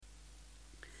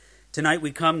Tonight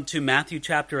we come to Matthew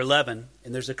chapter 11,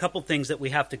 and there's a couple things that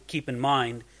we have to keep in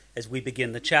mind as we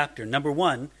begin the chapter. Number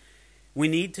one, we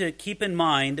need to keep in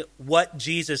mind what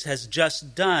Jesus has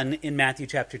just done in Matthew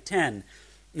chapter 10,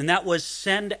 and that was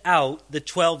send out the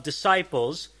 12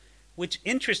 disciples, which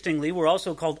interestingly were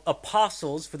also called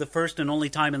apostles for the first and only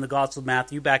time in the Gospel of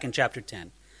Matthew back in chapter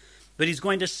 10. But he's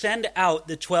going to send out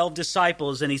the 12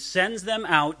 disciples, and he sends them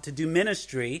out to do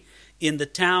ministry in the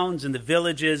towns and the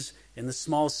villages, in the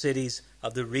small cities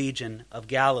of the region of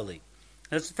Galilee.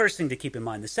 That's the first thing to keep in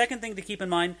mind. The second thing to keep in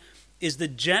mind is the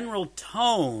general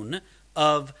tone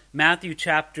of Matthew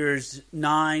chapters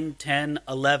 9, 10,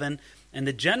 11. And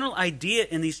the general idea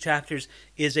in these chapters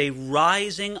is a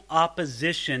rising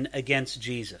opposition against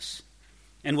Jesus.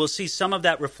 And we'll see some of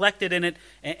that reflected in it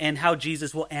and how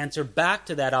Jesus will answer back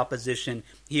to that opposition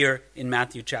here in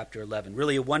Matthew chapter 11.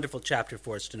 Really a wonderful chapter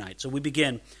for us tonight. So we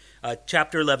begin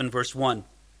chapter 11, verse 1.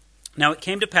 Now it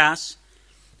came to pass,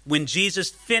 when Jesus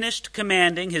finished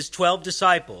commanding his 12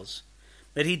 disciples,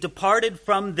 that he departed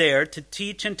from there to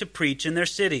teach and to preach in their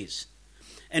cities.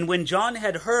 And when John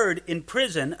had heard in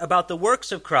prison about the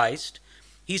works of Christ,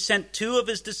 he sent 2 of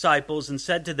his disciples and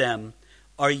said to them,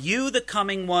 "Are you the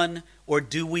coming one, or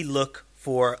do we look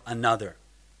for another?"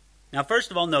 Now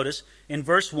first of all, notice in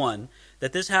verse 1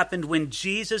 that this happened when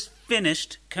Jesus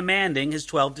finished commanding his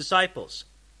 12 disciples.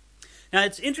 Now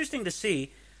it's interesting to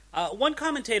see. One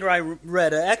commentator I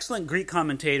read, an excellent Greek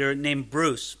commentator named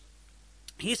Bruce,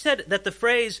 he said that the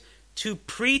phrase "to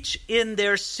preach in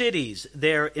their cities"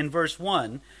 there in verse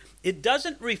 1, it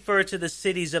doesn't refer to the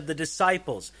cities of the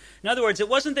disciples. In other words, it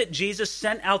wasn't that Jesus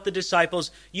sent out the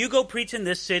disciples, you go preach in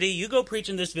this city, you go preach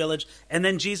in this village, and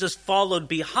then Jesus followed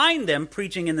behind them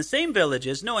preaching in the same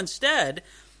villages. No, instead,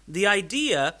 the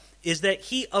idea is that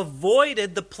he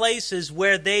avoided the places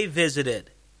where they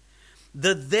visited.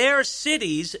 Their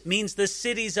cities means the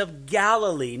cities of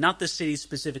Galilee, not the cities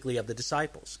specifically of the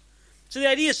disciples. So the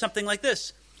idea is something like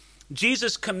this.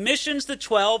 Jesus commissions the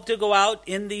 12 to go out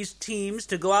in these teams,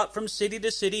 to go out from city to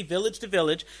city, village to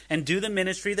village, and do the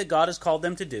ministry that God has called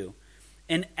them to do.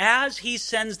 And as he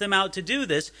sends them out to do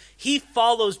this, he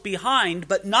follows behind,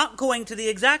 but not going to the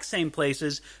exact same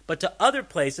places, but to other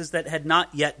places that had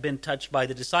not yet been touched by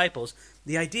the disciples.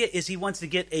 The idea is he wants to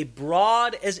get a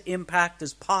broad as impact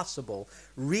as possible,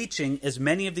 reaching as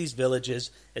many of these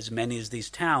villages, as many of these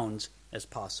towns as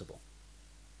possible.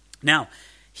 Now,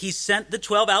 he sent the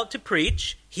 12 out to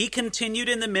preach. He continued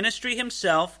in the ministry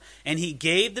himself, and he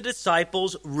gave the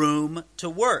disciples room to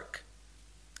work.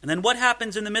 And then what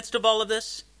happens in the midst of all of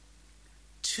this?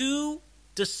 2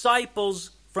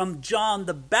 disciples from John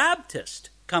the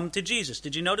Baptist come to Jesus.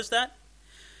 Did you notice that?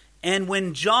 And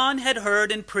when John had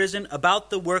heard in prison about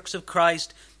the works of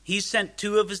Christ, he sent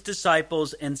 2 of his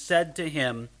disciples and said to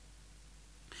him,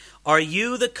 "Are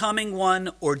you the coming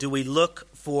one, or do we look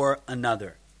for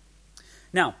another?"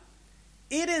 Now,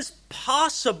 it is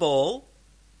possible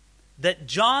that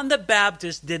John the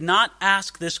Baptist did not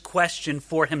ask this question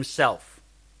for himself.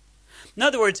 In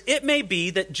other words, it may be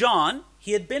that John,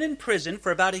 he had been in prison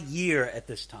for about a year at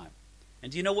this time.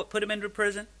 And do you know what put him into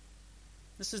prison?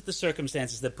 This is the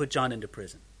circumstances that put John into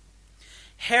prison.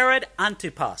 Herod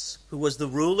Antipas, who was the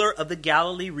ruler of the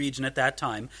Galilee region at that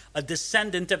time, a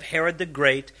descendant of Herod the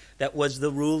Great, that was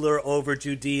the ruler over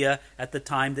Judea at the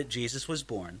time that Jesus was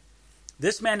born.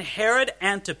 This man, Herod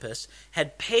Antipas,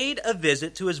 had paid a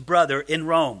visit to his brother in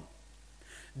Rome.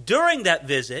 During that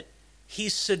visit, he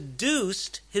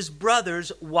seduced his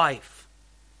brother's wife.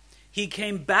 He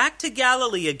came back to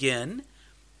Galilee again,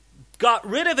 got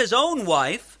rid of his own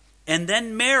wife, and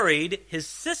then married his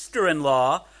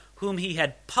sister-in-law, whom he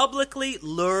had publicly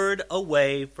lured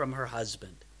away from her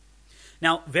husband.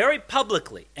 Now, very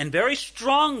publicly and very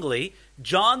strongly,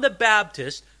 John the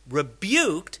Baptist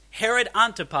rebuked Herod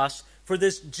Antipas for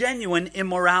this genuine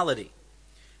immorality.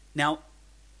 Now,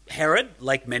 Herod,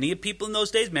 like many people in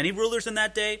those days, many rulers in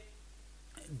that day,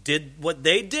 did what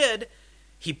they did.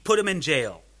 He put him in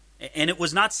jail. And it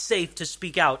was not safe to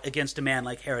speak out against a man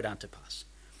like Herod Antipas.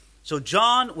 So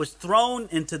John was thrown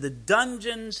into the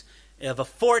dungeons of a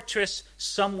fortress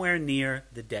somewhere near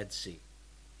the Dead Sea.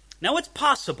 Now it's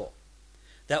possible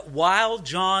that while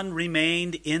John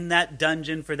remained in that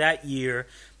dungeon for that year,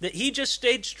 that he just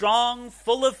stayed strong,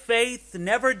 full of faith,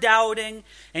 never doubting,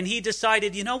 and he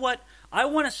decided, you know what? I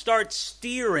want to start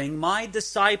steering my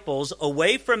disciples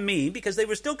away from me, because they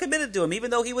were still committed to him,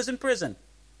 even though he was in prison.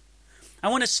 I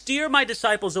want to steer my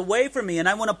disciples away from me, and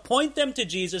I want to point them to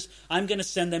Jesus. I'm going to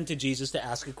send them to Jesus to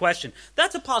ask a question.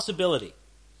 That's a possibility.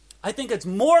 I think it's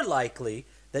more likely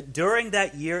that during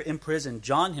that year in prison,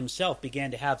 John himself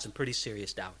began to have some pretty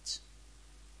serious doubts.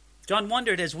 John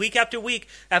wondered as week after week,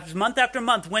 as month after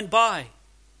month went by,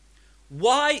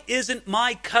 why isn't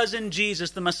my cousin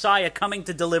Jesus, the Messiah, coming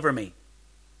to deliver me?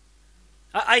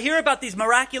 I hear about these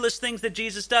miraculous things that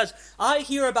Jesus does. I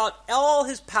hear about all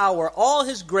his power, all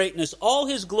his greatness, all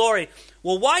his glory.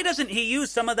 Well, why doesn't he use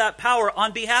some of that power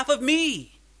on behalf of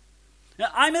me?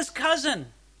 I'm his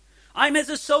cousin. I'm his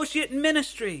associate in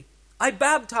ministry. I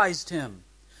baptized him.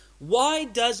 Why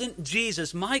doesn't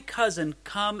Jesus, my cousin,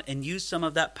 come and use some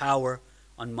of that power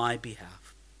on my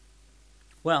behalf?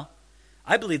 Well,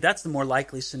 I believe that's the more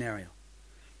likely scenario.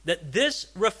 That this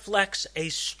reflects a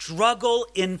struggle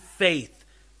in faith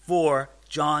for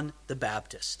John the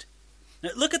Baptist. Now,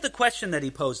 look at the question that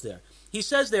he posed there. He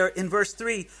says there in verse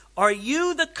 3, "Are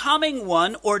you the coming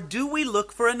one, or do we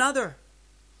look for another?"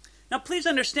 Now please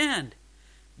understand,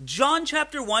 John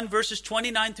chapter 1 verses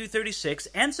 29 through 36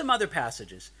 and some other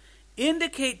passages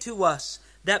indicate to us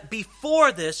that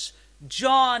before this,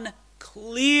 John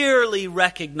clearly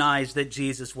recognized that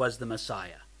Jesus was the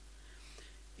Messiah.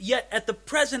 Yet at the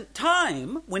present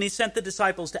time, when he sent the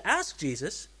disciples to ask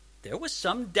Jesus, there was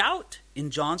some doubt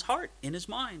in John's heart, in his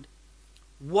mind.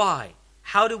 Why?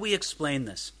 How do we explain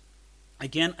this?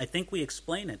 Again, I think we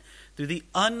explain it through the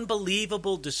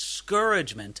unbelievable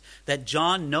discouragement that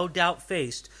John no doubt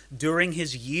faced during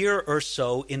his year or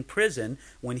so in prison,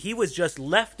 when he was just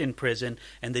left in prison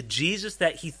and the Jesus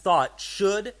that he thought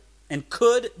should and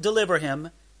could deliver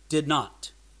him did not.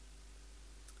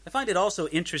 I find it also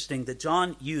interesting that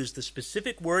John used the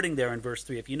specific wording there in verse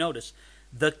 3, if you notice,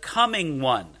 the coming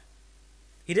one.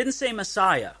 He didn't say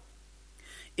Messiah.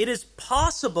 It is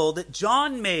possible that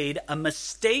John made a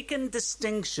mistaken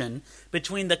distinction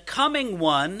between the coming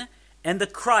one and the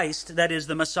Christ, that is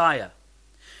the Messiah.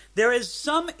 There is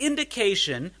some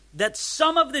indication that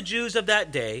some of the Jews of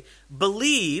that day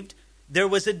believed there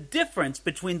was a difference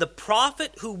between the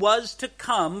prophet who was to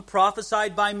come,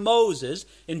 prophesied by Moses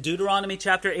in Deuteronomy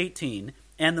chapter 18,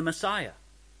 and the Messiah.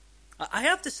 I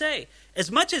have to say,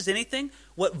 as much as anything,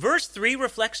 what verse 3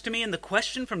 reflects to me in the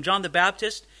question from John the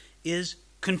Baptist is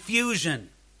confusion.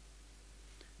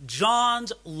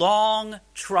 John's long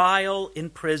trial in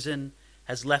prison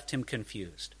has left him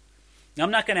confused. Now,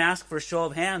 I'm not going to ask for a show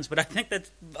of hands, but I think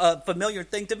that's a familiar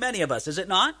thing to many of us, is it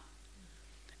not?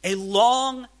 A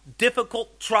long,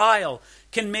 difficult trial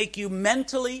can make you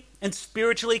mentally and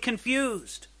spiritually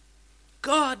confused.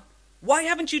 God, why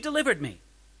haven't you delivered me?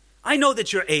 I know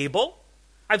that you're able.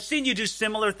 I've seen you do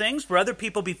similar things for other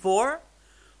people before.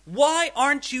 Why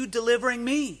aren't you delivering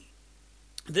me?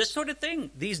 This sort of thing,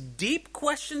 these deep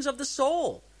questions of the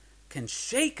soul, can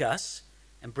shake us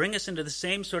and bring us into the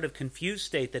same sort of confused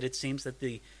state that it seems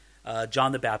that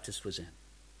John the Baptist was in.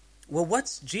 Well,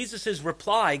 what's Jesus'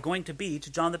 reply going to be to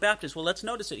John the Baptist? Well, let's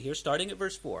notice it here, starting at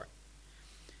verse 4.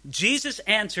 Jesus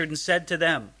answered and said to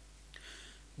them,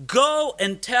 "Go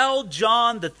and tell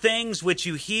John the things which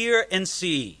you hear and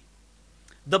see.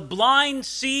 The blind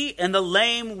see and the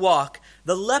lame walk.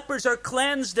 The lepers are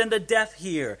cleansed and the deaf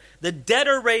hear. The dead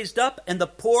are raised up and the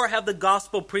poor have the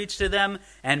gospel preached to them.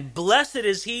 And blessed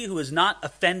is he who is not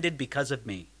offended because of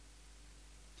me."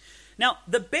 Now,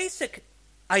 the basic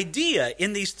idea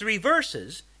in these 3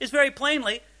 verses is very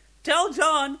plainly, tell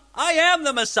John, I am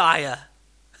the Messiah.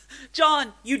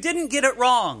 John, you didn't get it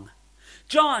wrong.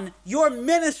 John, your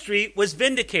ministry was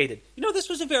vindicated. You know, this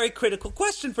was a very critical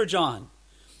question for John.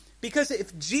 Because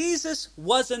if Jesus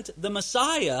wasn't the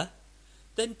Messiah,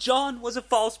 then John was a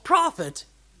false prophet.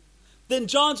 Then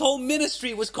John's whole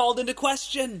ministry was called into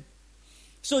question.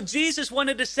 So Jesus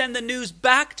wanted to send the news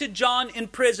back to John in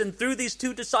prison through these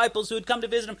 2 disciples who had come to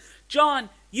visit him.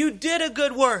 John, you did a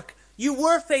good work. You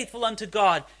were faithful unto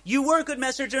God. You were a good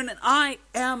messenger, and I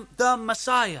am the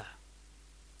Messiah.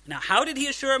 Now, how did he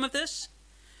assure him of this?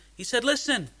 He said,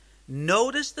 listen,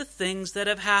 notice the things that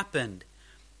have happened.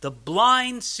 The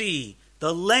blind see,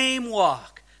 the lame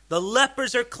walk, the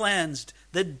lepers are cleansed,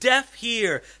 the deaf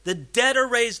hear, the dead are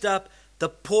raised up, the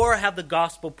poor have the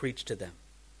gospel preached to them.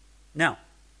 Now,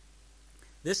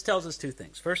 this tells us 2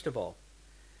 things. First of all,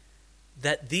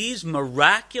 that these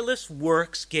miraculous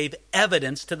works gave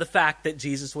evidence to the fact that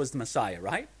Jesus was the Messiah,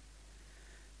 right?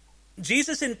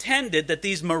 Jesus intended that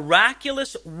these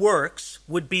miraculous works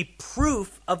would be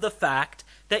proof of the fact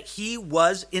that he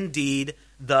was indeed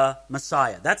the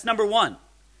Messiah. That's number 1.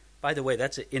 By the way,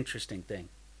 that's an interesting thing.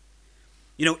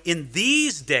 You know, in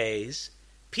these days,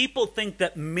 people think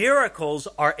that miracles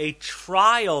are a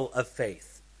trial of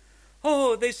faith.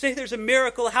 Oh, they say there's a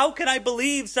miracle. How can I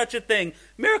believe such a thing?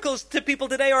 Miracles to people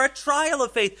today are a trial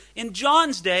of faith. In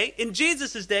John's day, in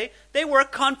Jesus' day, they were a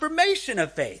confirmation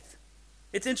of faith.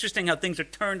 It's interesting how things are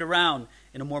turned around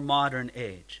in a more modern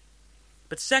age.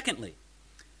 But secondly,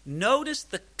 notice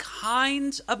the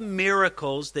kinds of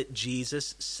miracles that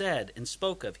Jesus said and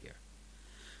spoke of here.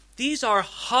 These are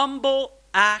humble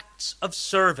acts of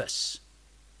service.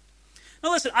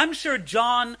 Now listen, I'm sure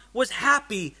John was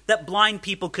happy that blind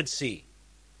people could see.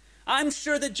 I'm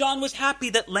sure that John was happy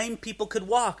that lame people could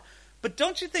walk. But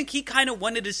don't you think he kind of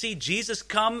wanted to see Jesus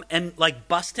come and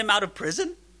bust him out of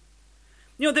prison?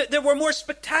 You know, there were more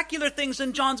spectacular things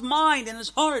in John's mind and his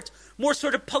heart, more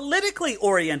sort of politically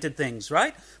oriented things,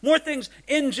 right? More things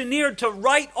engineered to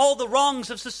right all the wrongs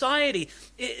of society.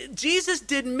 Jesus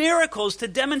did miracles to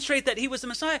demonstrate that he was the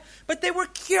Messiah, but they were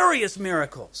curious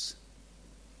miracles.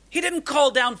 He didn't call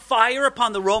down fire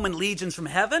upon the Roman legions from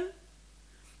heaven.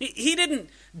 He didn't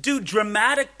do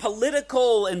dramatic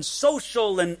political and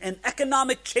social and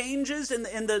economic changes in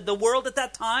the world at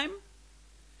that time.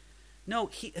 No,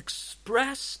 he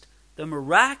expressed the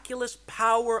miraculous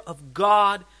power of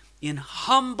God in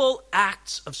humble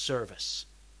acts of service.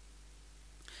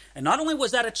 And not only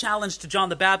was that a challenge to John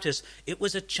the Baptist, it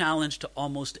was a challenge to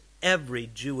almost every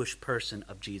Jewish person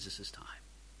of Jesus' time.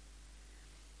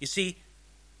 You see,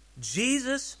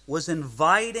 Jesus was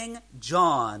inviting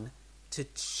John to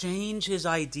change his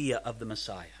idea of the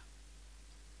Messiah.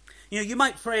 You know, you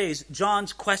might phrase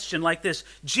John's question like this: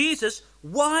 Jesus,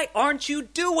 why aren't you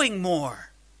doing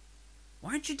more?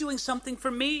 Why aren't you doing something for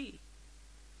me?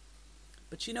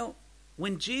 But you know,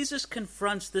 when Jesus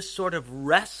confronts this sort of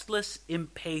restless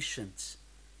impatience,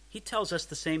 he tells us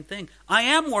the same thing. I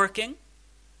am working.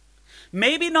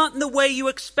 Maybe not in the way you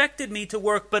expected me to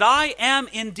work, but I am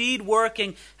indeed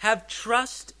working. Have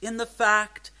trust in the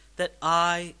fact that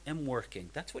I am working.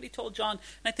 That's what he told John,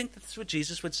 and I think that's what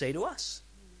Jesus would say to us.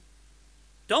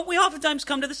 Don't we oftentimes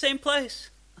come to the same place?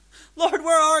 Lord,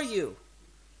 where are you?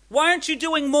 Why aren't you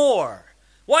doing more?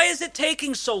 Why is it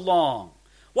taking so long?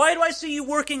 Why do I see you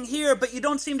working here, but you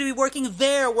don't seem to be working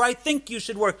there where I think you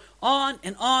should work? On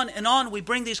and on and on. We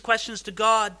bring these questions to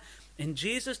God. And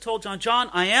Jesus told John, John,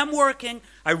 I am working.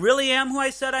 I really am who I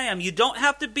said I am. You don't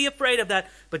have to be afraid of that.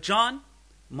 But John,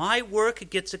 my work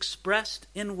gets expressed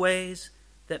in ways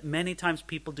that many times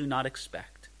people do not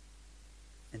expect.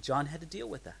 And John had to deal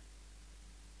with that.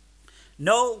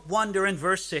 No wonder in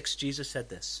verse 6 Jesus said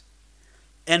this,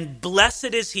 and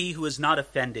blessed is he who is not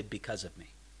offended because of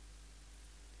me.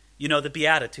 You know the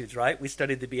Beatitudes, right? We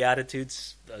studied the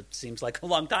Beatitudes, seems like a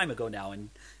long time ago now,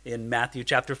 in Matthew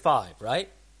chapter 5, right?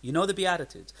 You know the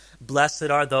Beatitudes. Blessed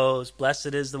are those,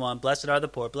 blessed is the one, blessed are the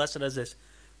poor, blessed is this.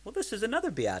 Well, this is another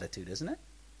Beatitude, isn't it?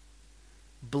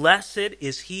 Blessed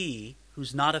is he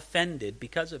who's not offended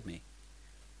because of me.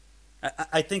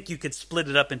 I think you could split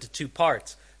it up into two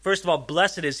parts. First of all,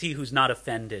 blessed is he who's not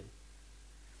offended.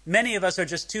 Many of us are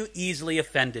just too easily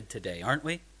offended today, aren't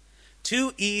we?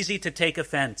 Too easy to take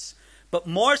offense. But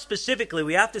more specifically,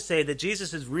 we have to say that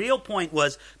Jesus' real point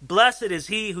was, blessed is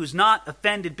he who's not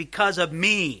offended because of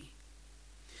me.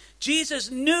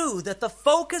 Jesus knew that the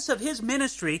focus of his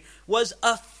ministry was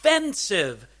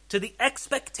offensive to the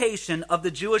expectation of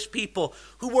the Jewish people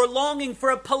who were longing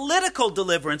for a political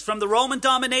deliverance from the Roman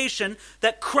domination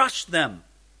that crushed them.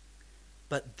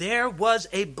 But there was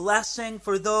a blessing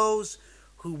for those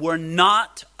who were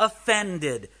not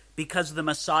offended because the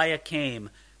Messiah came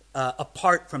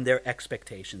apart from their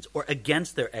expectations, or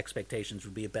against their expectations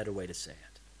would be a better way to say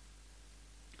it.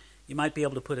 You might be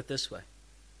able to put it this way.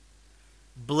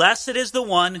 Blessed is the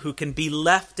one who can be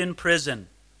left in prison,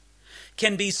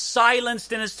 can be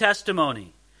silenced in his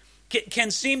testimony,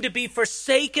 can seem to be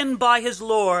forsaken by his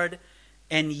Lord,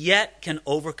 and yet can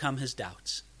overcome his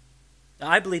doubts. Now,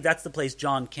 I believe that's the place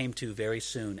John came to very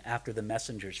soon after the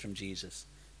messengers from Jesus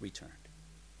returned.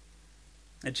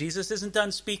 Now, Jesus isn't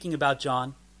done speaking about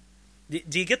John.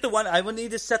 Do you get the one? I will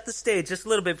need to set the stage just a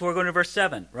little bit before we go to verse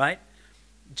 7, right?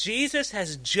 Jesus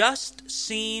has just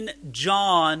seen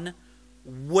John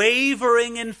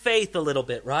wavering in faith a little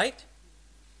bit, right?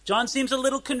 John seems a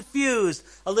little confused,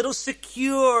 a little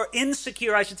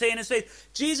insecure, I should say, in his faith.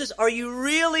 Jesus, are you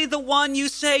really the one you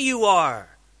say you are?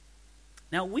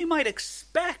 Now, we might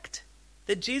expect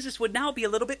that Jesus would now be a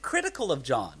little bit critical of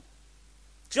John.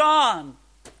 John,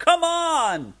 come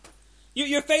on.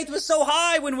 Your faith was so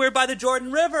high when we were by the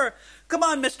Jordan River. Come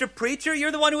on, Mr. Preacher,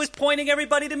 you're the one who was pointing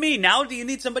everybody to me. Now do you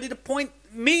need somebody to point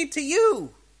me to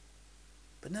you?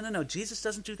 But no, Jesus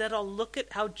doesn't do that at all. Look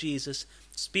at how Jesus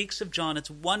speaks of John.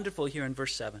 It's wonderful here in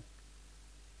verse 7.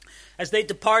 As they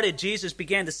departed, Jesus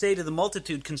began to say to the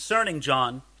multitude concerning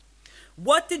John,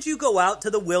 what did you go out to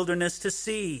the wilderness to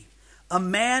see? A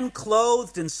man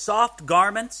clothed in soft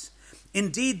garments?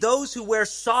 Indeed, those who wear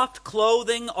soft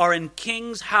clothing are in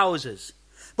kings' houses.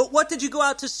 But what did you go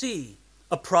out to see?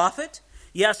 A prophet?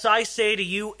 Yes, I say to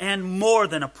you, and more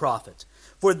than a prophet.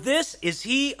 For this is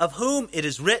he of whom it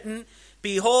is written,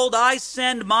 Behold, I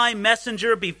send my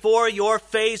messenger before your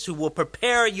face, who will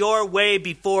prepare your way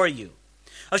before you.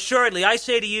 Assuredly, I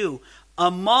say to you,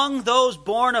 among those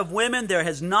born of women there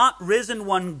has not risen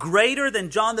one greater than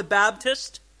John the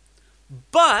Baptist,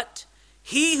 but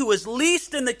he who is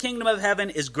least in the kingdom of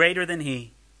heaven is greater than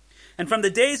he. And from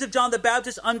the days of John the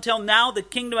Baptist until now, the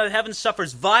kingdom of heaven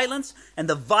suffers violence, and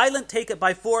the violent take it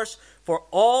by force. For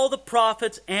all the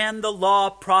prophets and the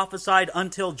law prophesied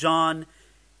until John.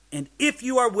 And if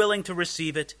you are willing to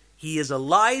receive it, he is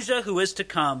Elijah who is to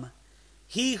come.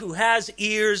 He who has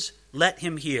ears, let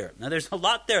him hear. Now there's a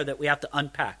lot there that we have to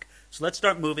unpack. So let's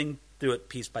start moving through it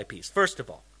piece by piece. First of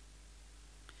all,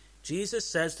 Jesus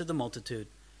says to the multitude,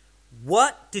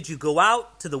 what did you go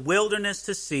out to the wilderness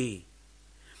to see?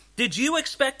 Did you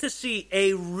expect to see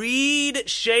a reed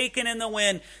shaken in the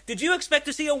wind? Did you expect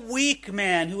to see a weak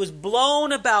man who was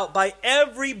blown about by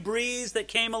every breeze that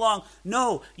came along?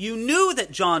 No, you knew that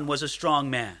John was a strong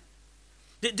man.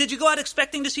 Did you go out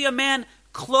expecting to see a man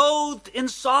clothed in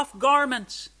soft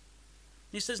garments?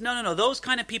 He says, no, those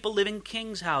kind of people live in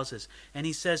king's houses. And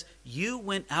he says, you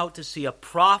went out to see a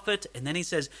prophet. And then he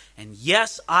says, and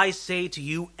yes, I say to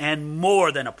you, and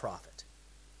more than a prophet.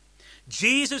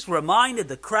 Jesus reminded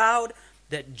the crowd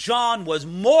that John was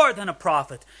more than a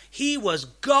prophet. He was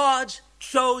God's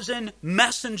chosen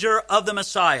messenger of the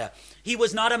Messiah. He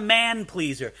was not a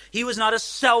man-pleaser. He was not a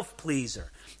self-pleaser.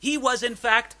 He was, in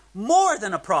fact, more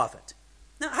than a prophet.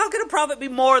 Now, how can a prophet be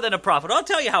more than a prophet? I'll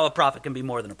tell you how a prophet can be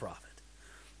more than a prophet.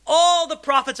 All the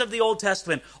prophets of the Old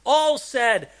Testament all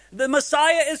said, the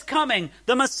Messiah is coming,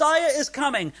 the Messiah is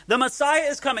coming, the Messiah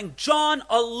is coming. John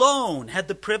alone had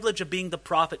the privilege of being the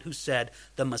prophet who said,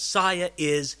 the Messiah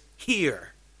is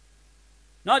here.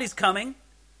 Not he's coming,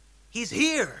 he's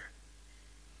here.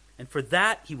 And for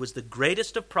that, he was the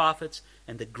greatest of prophets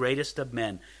and the greatest of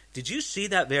men. Did you see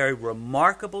that very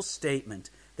remarkable statement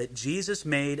that Jesus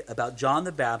made about John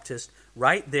the Baptist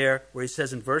right there where he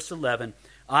says in verse 11,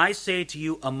 I say to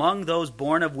you, among those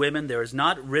born of women, there has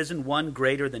not risen one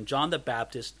greater than John the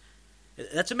Baptist.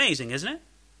 That's amazing, isn't it?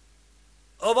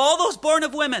 Of all those born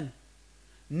of women,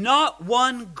 not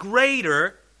one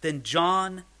greater than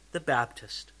John the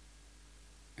Baptist.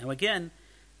 Now again,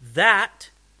 that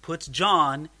puts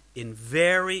John in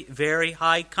very, very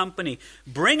high company.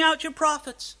 Bring out your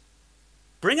prophets.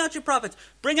 Bring out your prophets.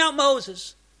 Bring out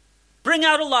Moses. Bring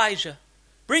out Elijah.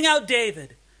 Bring out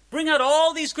David. Bring out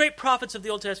all these great prophets of the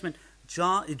Old Testament.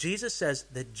 Jesus says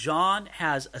that John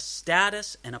has a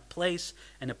status and a place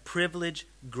and a privilege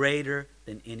greater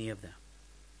than any of them.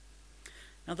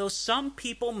 Now, though some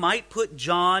people might put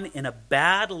John in a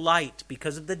bad light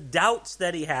because of the doubts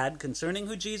that he had concerning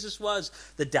who Jesus was,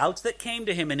 the doubts that came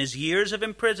to him in his years of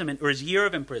imprisonment, or his year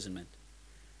of imprisonment,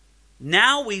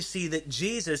 now we see that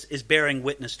Jesus is bearing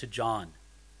witness to John.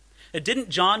 Didn't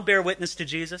John bear witness to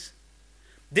Jesus?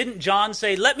 Didn't John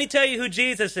say, let me tell you who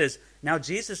Jesus is? Now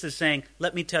Jesus is saying,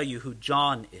 let me tell you who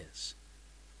John is.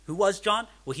 Who was John?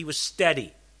 Well, he was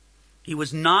steady. He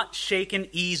was not shaken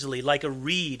easily like a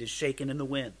reed is shaken in the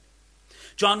wind.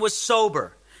 John was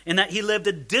sober in that he lived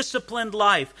a disciplined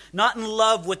life, not in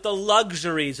love with the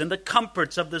luxuries and the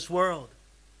comforts of this world.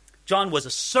 John was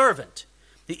a servant.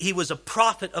 He was a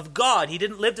prophet of God. He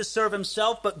didn't live to serve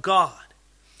himself, but God.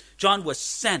 John was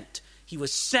sent. He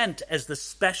was sent as the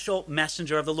special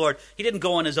messenger of the Lord. He didn't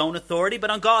go on his own authority, but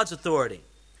on God's authority.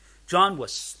 John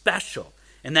was special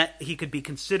in that he could be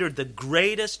considered the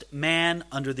greatest man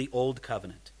under the old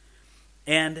covenant.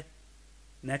 And,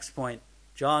 next point,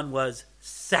 John was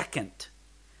second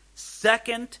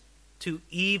to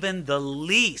even the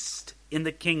least in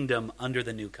the kingdom under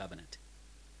the new covenant.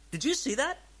 Did you see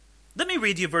that? Let me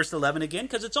read you verse 11 again,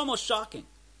 because it's almost shocking.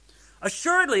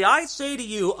 Assuredly, I say to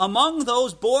you, among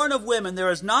those born of women, there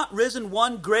has not risen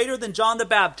one greater than John the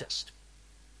Baptist.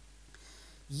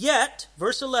 Yet,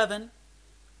 verse 11,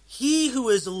 he who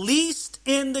is least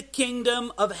in the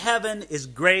kingdom of heaven is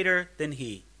greater than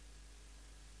he.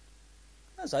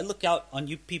 As I look out on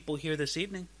you people here this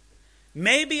evening,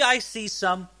 maybe I see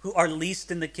some who are least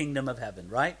in the kingdom of heaven,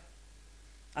 right?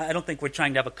 I don't think we're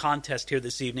trying to have a contest here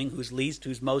this evening, who's least,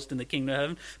 who's most in the kingdom of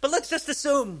heaven. But let's just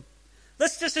assume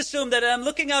that I'm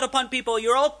looking out upon people,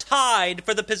 you're all tied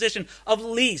for the position of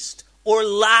least or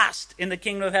last in the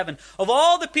kingdom of heaven. Of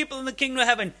all the people in the kingdom of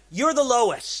heaven, you're the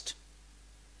lowest.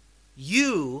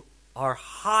 You are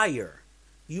higher.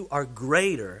 You are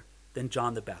greater than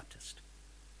John the Baptist.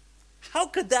 How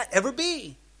could that ever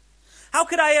be? How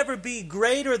could I ever be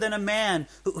greater than a man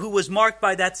who was marked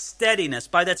by that steadiness,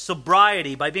 by that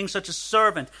sobriety, by being such a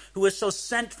servant, who was so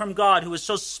sent from God, who was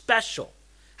so special?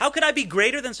 How could I be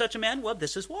greater than such a man? Well,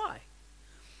 this is why.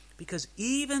 Because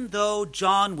even though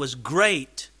John was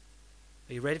great,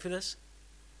 are you ready for this?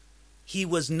 He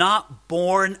was not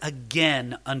born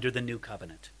again under the new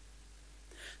covenant.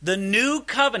 The new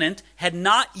covenant had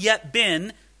not yet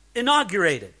been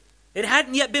inaugurated. It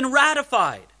hadn't yet been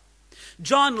ratified.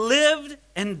 John lived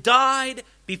and died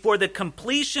before the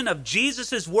completion of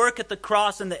Jesus' work at the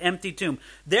cross and the empty tomb.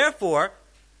 Therefore,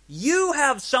 you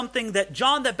have something that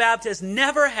John the Baptist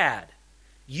never had.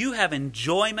 You have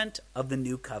enjoyment of the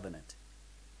new covenant.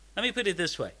 Let me put it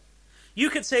this way. You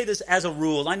could say this as a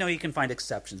rule. I know you can find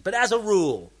exceptions, but as a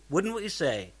rule, wouldn't we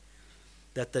say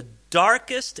that the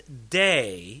darkest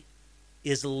day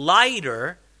is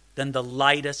lighter than the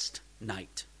lightest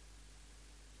night?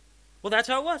 Well, that's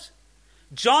how it was.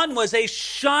 John was a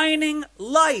shining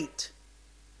light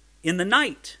in the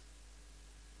night.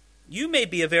 You may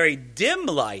be a very dim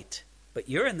light, but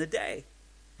you're in the day,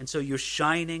 and so you're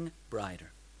shining brighter.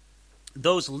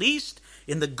 Those least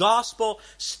in the gospel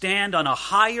stand on a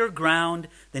higher ground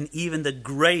than even the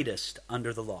greatest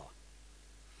under the law.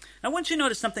 Now, I want you to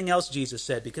notice something else Jesus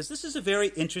said, because this is a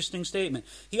very interesting statement.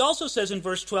 He also says in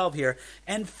verse 12 here,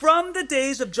 "And from the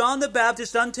days of John the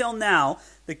Baptist until now,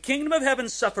 the kingdom of heaven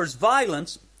suffers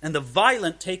violence, and the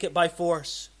violent take it by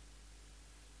force."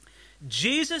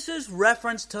 Jesus'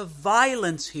 reference to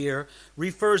violence here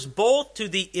refers both to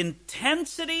the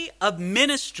intensity of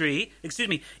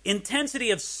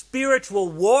intensity of spiritual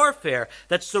warfare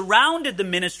that surrounded the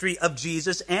ministry of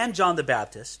Jesus and John the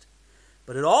Baptist,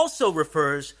 but it also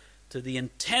refers to the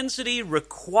intensity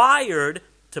required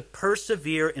to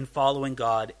persevere in following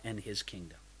God and his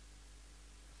kingdom.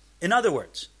 In other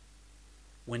words,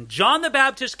 when John the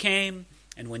Baptist came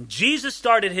and when Jesus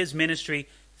started his ministry,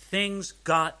 things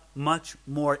got much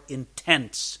more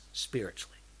intense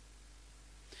spiritually.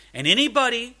 And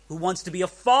anybody who wants to be a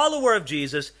follower of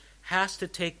Jesus has to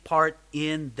take part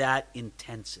in that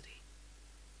intensity.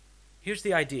 Here's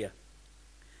the idea.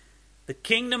 The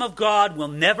kingdom of God will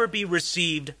never be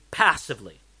received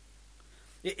passively.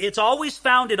 It's always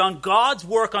founded on God's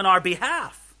work on our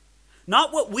behalf.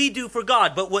 Not what we do for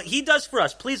God, but what he does for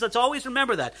us. Please, let's always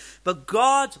remember that. But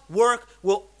God's work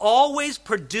will always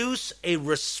produce a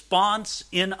response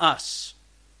in us.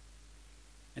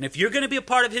 And if you're going to be a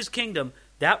part of his kingdom,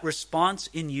 that response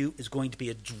in you is going to be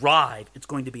a drive. It's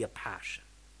going to be a passion.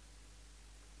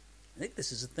 I think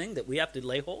this is a thing that we have to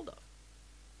lay hold of.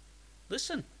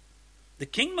 Listen, the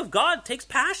kingdom of God takes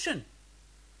passion.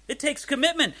 It takes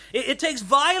commitment. It takes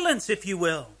violence, if you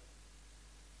will.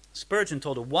 Spurgeon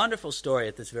told a wonderful story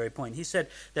at this very point. He said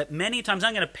that many times,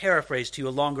 I'm going to paraphrase to you a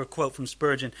longer quote from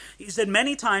Spurgeon. He said,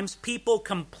 many times people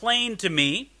complain to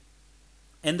me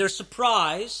and they're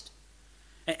surprised,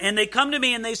 and they come to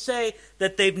me and they say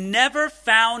that they've never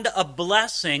found a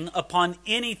blessing upon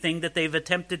anything that they've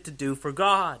attempted to do for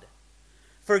God.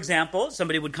 For example,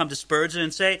 somebody would come to Spurgeon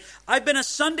and say, "I've been a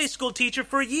Sunday school teacher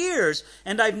for years,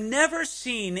 and I've never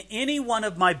seen any one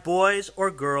of my boys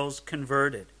or girls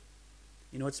converted."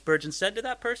 You know what Spurgeon said to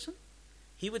that person?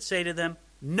 He would say to them,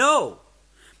 "No.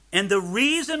 And the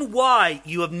reason why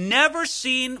you have never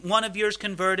seen one of yours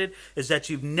converted is that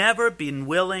you've never been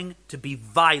willing to be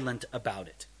violent about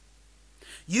it.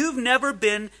 You've never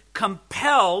been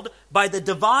compelled by the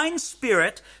divine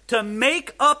Spirit to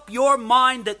make up your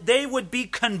mind that they would be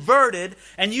converted,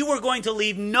 and you were going to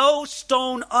leave no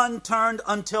stone unturned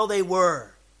until they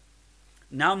were."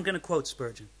 Now I'm going to quote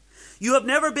Spurgeon. "You have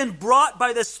never been brought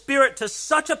by the Spirit to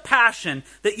such a passion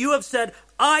that you have said,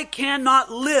 'I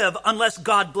cannot live unless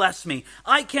God bless me.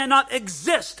 I cannot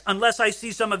exist unless I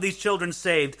see some of these children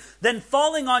saved.' Then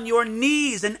falling on your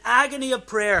knees in agony of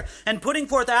prayer and putting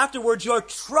forth afterwards your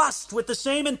trust with the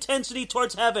same intensity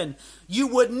towards heaven, you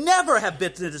would never have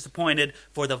been disappointed,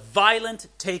 for the violent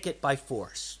take it by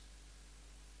force."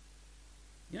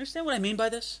 You understand what I mean by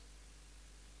this?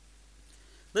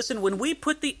 Listen, when we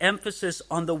put the emphasis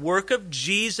on the work of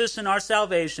Jesus in our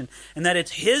salvation, and that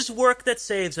it's his work that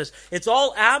saves us, it's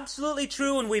all absolutely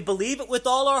true, and we believe it with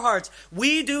all our hearts.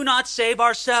 We do not save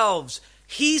ourselves.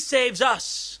 He saves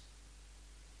us.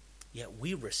 Yet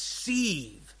we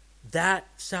receive that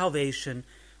salvation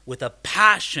with a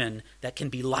passion that can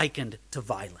be likened to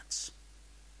violence.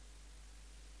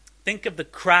 Think of the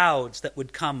crowds that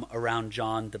would come around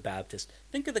John the Baptist.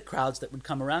 Think of the crowds that would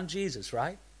come around Jesus,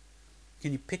 right?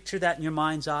 Can you picture that in your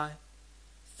mind's eye?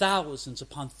 Thousands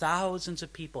upon thousands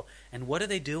of people. And what are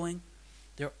they doing?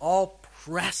 They're all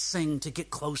pressing to get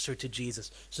closer to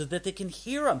Jesus so that they can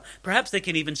hear him. Perhaps they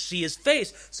can even see his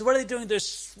face. So what are they doing? They're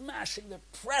smashing, they're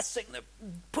pressing, they're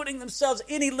putting themselves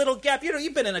any little gap. You know,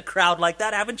 you've been in a crowd like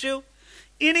that, haven't you?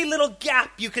 any little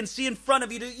gap you can see in front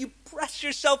of you, you press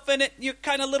yourself in it, and you're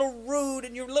kind of a little rude,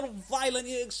 and you're a little violent,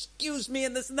 you excuse me,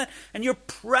 and this and that, and you're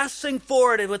pressing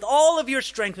forward with all of your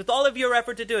strength, with all of your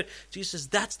effort to do it. Jesus says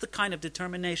that's the kind of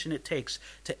determination it takes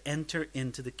to enter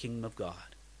into the kingdom of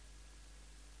God.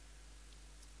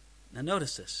 Now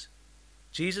notice this.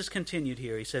 Jesus continued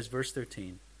here. He says, verse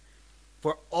 13,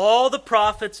 for all the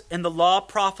prophets and the law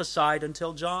prophesied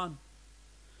until John.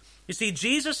 You see,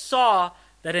 Jesus saw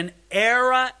that an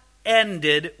era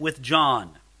ended with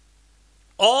John.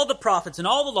 All the prophets and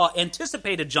all the law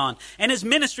anticipated John and his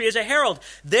ministry as a herald.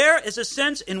 There is a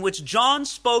sense in which John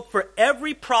spoke for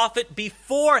every prophet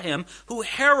before him who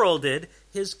heralded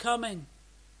his coming.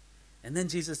 And then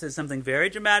Jesus says something very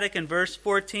dramatic in verse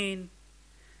 14.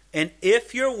 And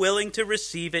if you're willing to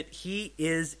receive it, he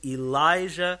is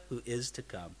Elijah who is to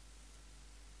come.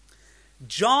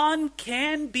 John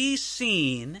can be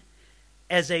seen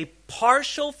as a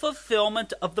partial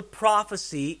fulfillment of the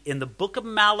prophecy in the book of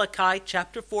Malachi,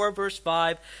 chapter 4, verse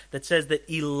 5, that says that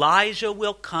Elijah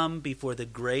will come before the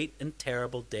great and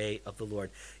terrible day of the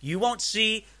Lord. You won't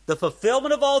see the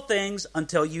fulfillment of all things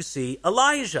until you see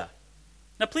Elijah.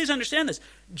 Now, please understand this.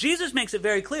 Jesus makes it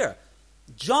very clear.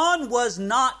 John was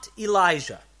not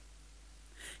Elijah.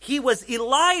 He was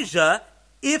Elijah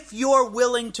if you're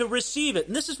willing to receive it.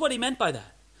 And this is what he meant by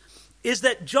that. Is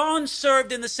that John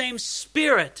served in the same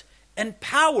spirit and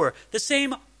power, the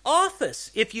same office,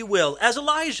 if you will, as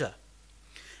Elijah.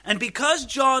 And because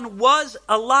John was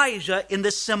Elijah in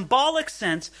the symbolic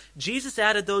sense, Jesus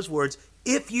added those words,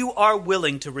 if you are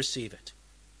willing to receive it.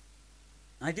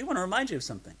 I do want to remind you of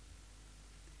something.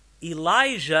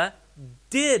 Elijah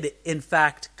did, in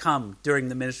fact, come during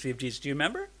the ministry of Jesus. Do you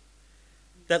remember?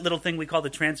 That little thing we call the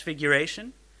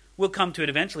Transfiguration? We'll come to it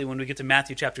eventually when we get to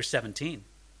Matthew chapter 17.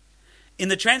 In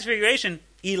the Transfiguration,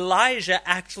 Elijah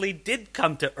actually did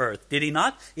come to earth, did he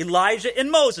not? Elijah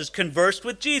and Moses conversed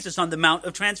with Jesus on the Mount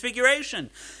of Transfiguration.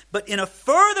 But in a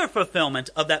further fulfillment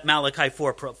of that Malachi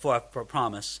 4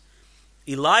 promise,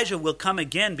 Elijah will come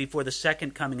again before the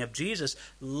second coming of Jesus,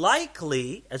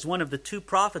 likely as one of the two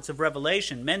prophets of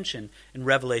Revelation mentioned in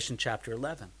Revelation chapter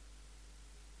 11.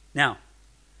 Now,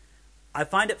 I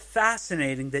find it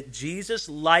fascinating that Jesus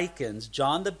likens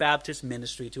John the Baptist's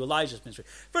ministry to Elijah's ministry.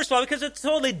 First of all, because it's a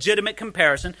totally legitimate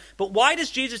comparison. But why does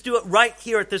Jesus do it right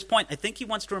here at this point? I think he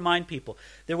wants to remind people.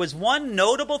 There was one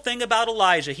notable thing about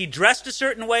Elijah. He dressed a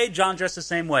certain way. John dressed the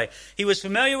same way. He was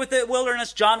familiar with the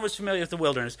wilderness. John was familiar with the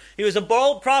wilderness. He was a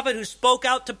bold prophet who spoke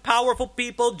out to powerful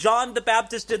people. John the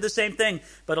Baptist did the same thing.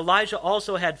 But Elijah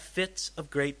also had fits of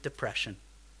great depression.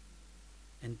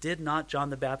 And did not John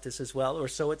the Baptist as well? Or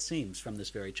so it seems from this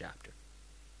very chapter.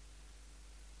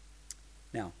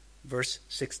 Now, verse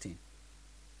 16.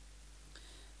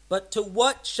 But to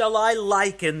what shall I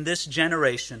liken this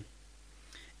generation?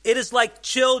 It is like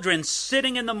children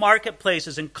sitting in the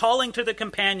marketplaces and calling to their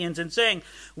companions and saying,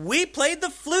 we played the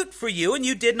flute for you and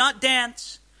you did not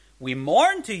dance. We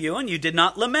mourned to you and you did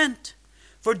not lament.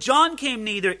 For John came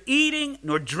neither eating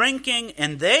nor drinking,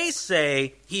 and they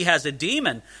say he has a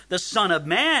demon. The Son of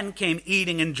Man came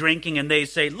eating and drinking, and they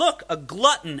say, look, a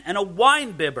glutton and a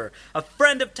winebibber, a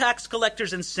friend of tax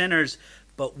collectors and sinners.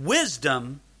 But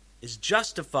wisdom is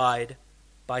justified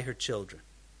by her children.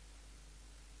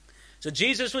 So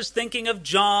Jesus was thinking of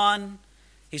John.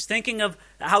 He's thinking of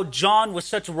how John was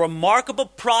such a remarkable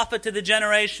prophet to the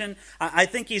generation. I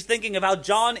think he's thinking of how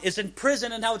John is in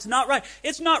prison and how it's not right.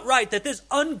 It's not right that this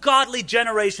ungodly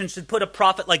generation should put a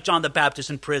prophet like John the Baptist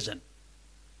in prison.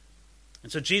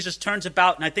 And so Jesus turns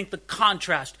about, and I think the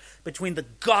contrast between the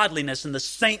godliness and the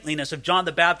saintliness of John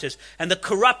the Baptist and the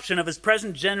corruption of his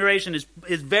present generation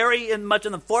is very much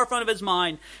in the forefront of his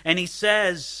mind. And he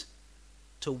says,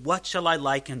 to what shall I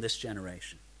liken this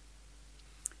generation?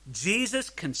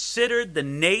 Jesus considered the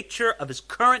nature of his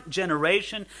current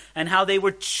generation and how they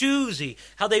were choosy,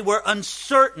 how they were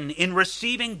uncertain in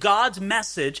receiving God's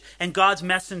message and God's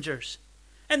messengers.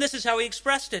 And this is how he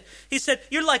expressed it. He said,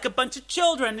 you're like a bunch of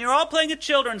children. You're all playing a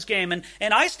children's game. And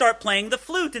I start playing the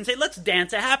flute and say, let's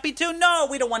dance a happy tune. No,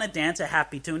 we don't want to dance a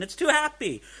happy tune. It's too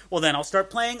happy. Well, then I'll start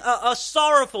playing a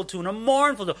sorrowful tune, a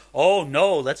mournful tune. Oh,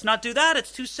 no, let's not do that.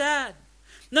 It's too sad.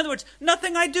 In other words,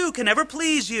 nothing I do can ever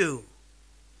please you.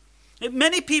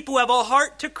 Many people have a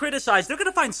heart to criticize. They're going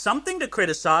to find something to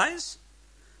criticize.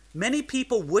 Many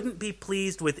people wouldn't be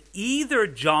pleased with either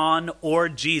John or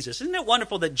Jesus. Isn't it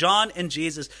wonderful that John and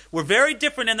Jesus were very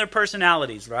different in their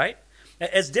personalities, right?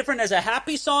 As different as a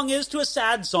happy song is to a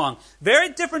sad song. Very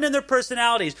different in their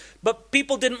personalities. But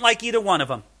people didn't like either one of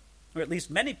them. Or at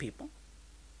least many people.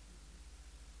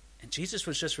 And Jesus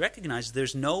was just recognized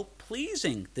there's no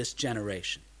pleasing this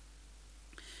generation.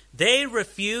 They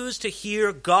refused to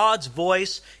hear God's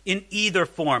voice in either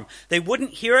form. They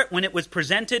wouldn't hear it when it was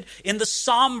presented in the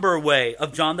somber way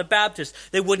of John the Baptist.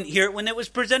 They wouldn't hear it when it was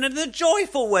presented in the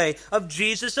joyful way of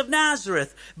Jesus of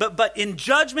Nazareth. But in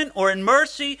judgment or in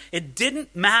mercy, it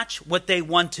didn't match what they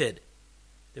wanted.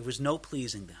 There was no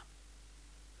pleasing them.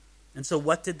 And so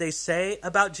what did they say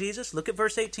about Jesus? Look at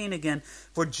verse 18 again.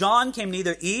 For John came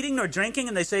neither eating nor drinking,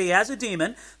 and they say he has a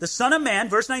demon. The Son of Man,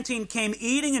 verse 19, came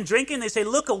eating and drinking. And they say,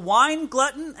 look, a wine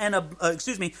glutton and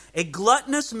a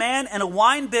gluttonous man and a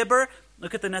wine bibber.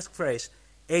 Look at the next phrase.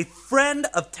 A friend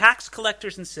of tax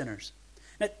collectors and sinners.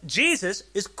 Now, Jesus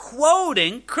is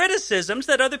quoting criticisms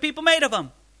that other people made of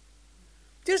him.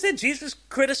 Do you understand? Jesus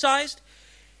criticized?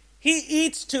 He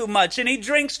eats too much and he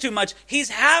drinks too much. He's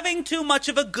having too much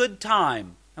of a good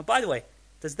time. Now, by the way,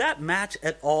 does that match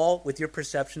at all with your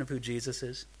perception of who Jesus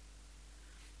is?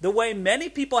 The way many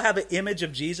people have an image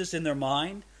of Jesus in their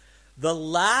mind, the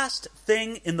last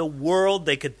thing in the world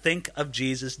they could think of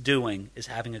Jesus doing is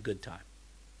having a good time.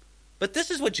 But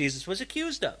this is what Jesus was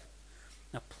accused of.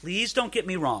 Now, please don't get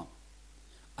me wrong.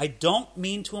 I don't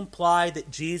mean to imply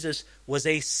that Jesus was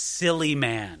a silly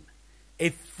man, a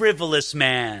frivolous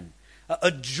man, a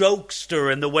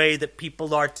jokester in the way that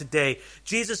people are today.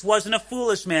 Jesus wasn't a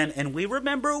foolish man, and we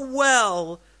remember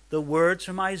well the words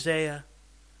from Isaiah.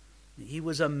 He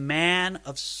was a man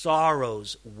of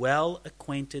sorrows, well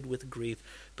acquainted with grief.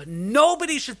 But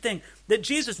nobody should think that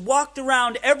Jesus walked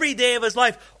around every day of his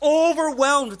life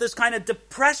overwhelmed with this kind of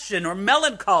depression or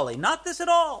melancholy. Not this at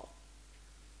all.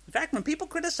 In fact, when people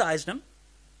criticized him,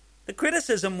 the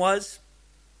criticism was,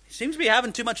 he seems to be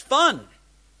having too much fun.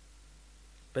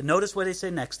 But notice what they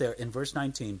say next there in verse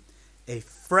 19. A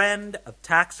friend of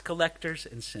tax collectors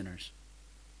and sinners.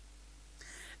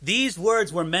 These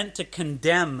words were meant to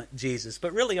condemn Jesus,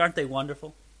 but really aren't they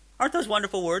wonderful? Aren't those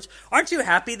wonderful words? Aren't you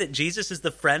happy that Jesus is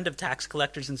the friend of tax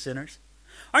collectors and sinners?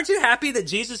 Aren't you happy that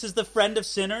Jesus is the friend of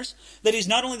sinners? That he's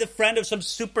not only the friend of some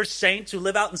super saints who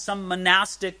live out in some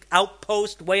monastic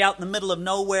outpost way out in the middle of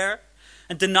nowhere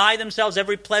and deny themselves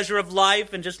every pleasure of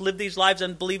life and just live these lives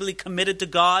unbelievably committed to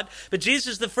God, but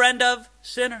Jesus is the friend of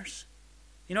sinners.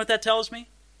 You know what that tells me?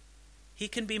 He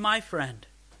can be my friend.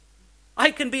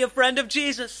 I can be a friend of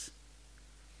Jesus.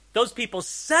 Those people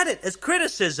said it as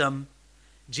criticism.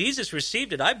 Jesus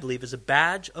received it, I believe, as a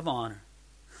badge of honor.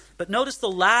 But notice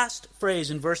the last phrase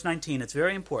in verse 19. It's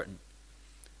very important.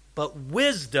 But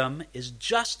wisdom is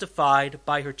justified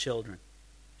by her children.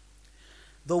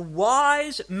 The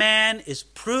wise man is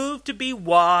proved to be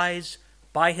wise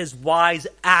by his wise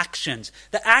actions.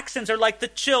 The actions are like the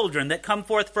children that come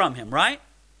forth from him, right?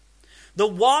 The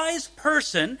wise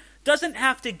person doesn't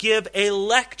have to give a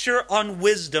lecture on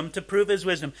wisdom to prove his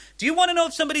wisdom. Do you want to know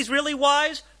if somebody's really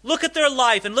wise? Look at their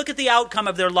life and look at the outcome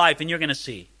of their life, and you're going to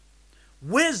see.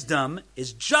 Wisdom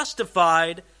is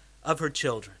justified of her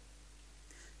children.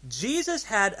 Jesus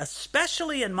had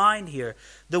especially in mind here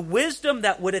the wisdom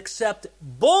that would accept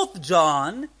both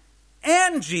John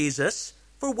and Jesus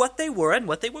for what they were and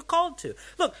what they were called to.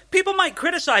 Look, people might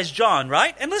criticize John,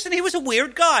 right? And listen, he was a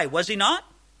weird guy, was he not?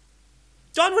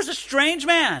 John was a strange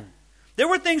man. There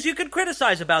were things you could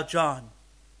criticize about John.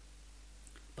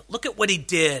 But look at what he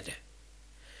did.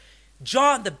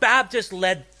 John the Baptist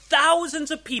led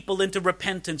thousands of people into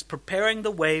repentance, preparing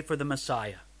the way for the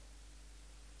Messiah.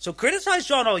 So criticize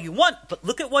John all you want, but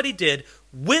look at what he did.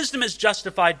 Wisdom is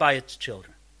justified by its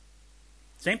children.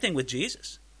 Same thing with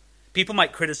Jesus. People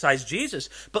might criticize Jesus,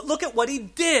 but look at what he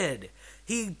did.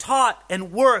 He taught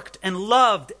and worked and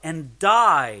loved and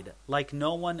died like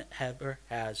no one ever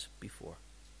has before.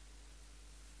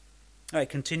 All right,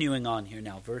 continuing on here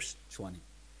now, verse 20.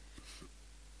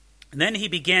 And then he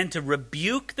began to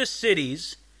rebuke the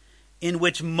cities in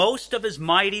which most of his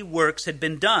mighty works had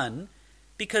been done,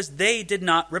 because they did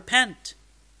not repent.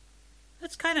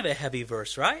 That's kind of a heavy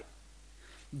verse, right?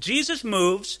 Jesus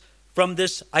moves from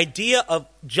this idea of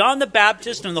John the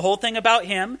Baptist and the whole thing about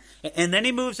him, and then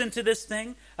he moves into this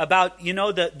thing about, you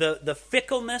know, the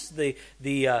fickleness, the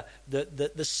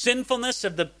sinfulness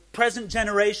of the present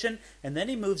generation, and then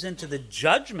he moves into the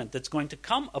judgment that's going to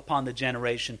come upon the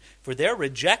generation for their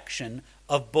rejection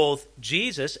of both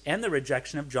Jesus and the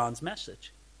rejection of John's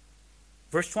message.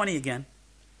 Verse 20 again.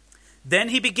 Then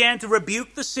he began to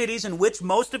rebuke the cities in which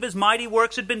most of his mighty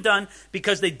works had been done,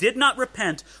 because they did not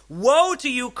repent. Woe to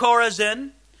you,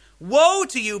 Chorazin! Woe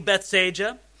to you,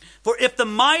 Bethsaida! For if the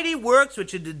mighty works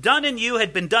which had been done in you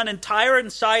had been done in Tyre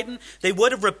and Sidon, they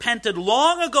would have repented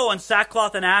long ago in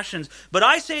sackcloth and ashes. But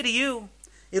I say to you,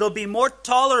 it'll be more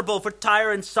tolerable for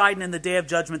Tyre and Sidon in the day of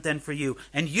judgment than for you.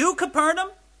 And you, Capernaum,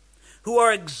 who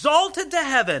are exalted to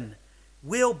heaven,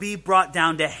 will be brought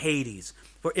down to Hades.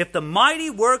 For if the mighty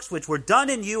works which were done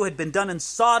in you had been done in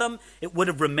Sodom, it would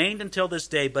have remained until this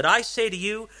day. But I say to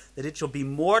you that it shall be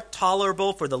more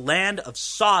tolerable for the land of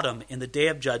Sodom in the day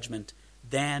of judgment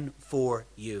than for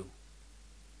you.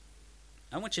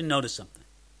 I want you to notice something.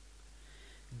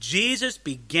 Jesus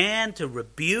began to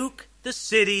rebuke the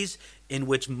cities in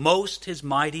which most his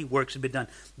mighty works had been done.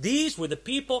 These were the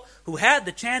people who had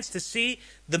the chance to see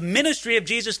the ministry of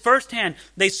Jesus firsthand.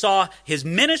 They saw his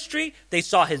ministry, they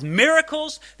saw his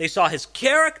miracles, they saw his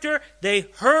character, they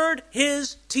heard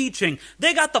his teaching.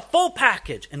 They got the full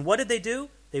package. And what did they do?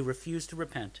 They refused to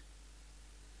repent.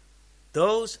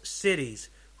 Those cities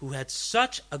who had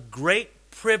such a great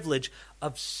privilege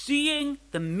of seeing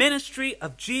the ministry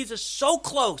of Jesus so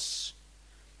close,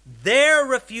 their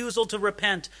refusal to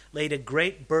repent laid a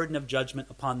great burden of judgment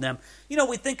upon them. You know,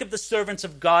 we think of the servants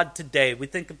of God today. We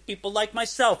think of people like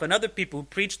myself and other people who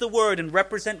preach the word and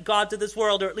represent God to this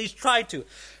world, or at least try to,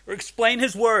 or explain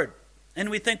his word. And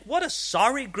we think, what a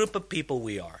sorry group of people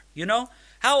we are, you know?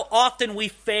 How often we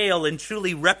fail in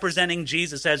truly representing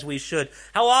Jesus as we should.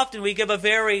 How often we give a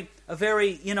very,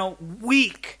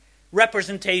 weak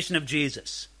representation of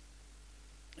Jesus.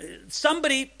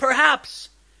 Somebody, perhaps,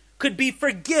 could be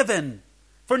forgiven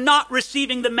for not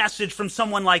receiving the message from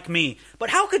someone like me. But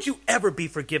how could you ever be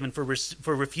forgiven for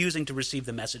refusing to receive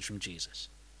the message from Jesus?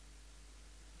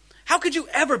 How could you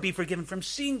ever be forgiven from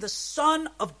seeing the Son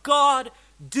of God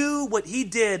do what he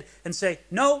did and say,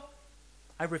 no,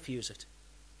 I refuse it?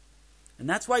 And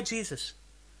that's why Jesus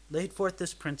laid forth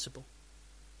this principle,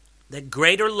 that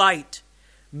greater light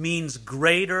means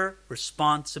greater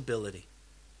responsibility.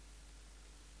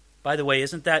 By the way,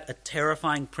 isn't that a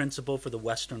terrifying principle for the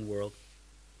Western world?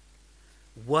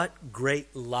 What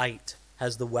great light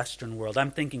has the Western world?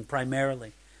 I'm thinking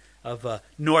primarily of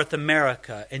North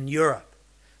America and Europe.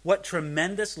 What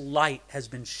tremendous light has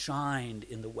been shined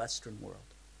in the Western world.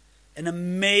 An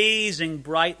amazing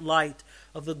bright light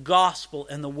of the gospel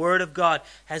and the word of God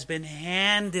has been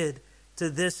handed to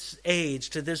this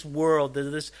age, to this world, to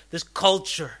this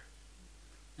culture.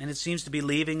 And it seems to be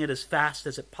leaving it as fast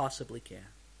as it possibly can.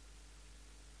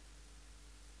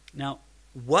 Now,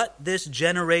 what this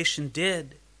generation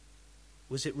did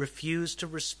was it refused to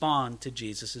respond to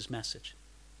Jesus' message.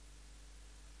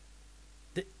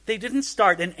 They didn't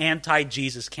start an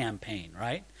anti-Jesus campaign,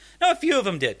 right? No, a few of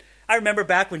them did. I remember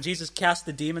back when Jesus cast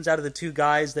the demons out of the two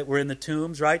guys that were in the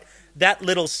tombs, right? That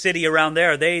little city around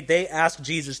there, they asked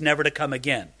Jesus never to come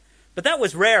again. But that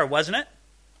was rare, wasn't it?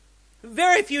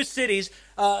 Very few cities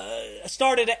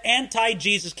started an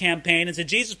anti-Jesus campaign and said,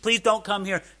 Jesus, please don't come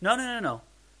here. No.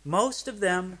 Most of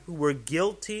them who were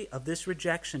guilty of this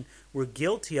rejection were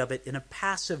guilty of it in a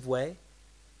passive way.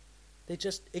 They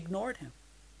just ignored him.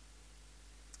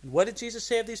 And what did Jesus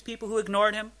say of these people who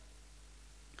ignored him?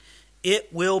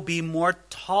 It will be more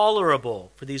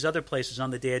tolerable for these other places on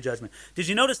the day of judgment. Did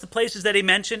you notice the places that he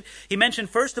mentioned? He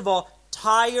mentioned, first of all,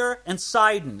 Tyre and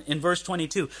Sidon in verse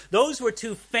 22. Those were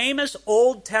two famous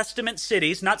Old Testament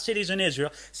cities, not cities in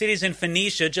Israel, cities in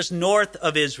Phoenicia, just north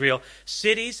of Israel,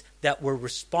 cities that were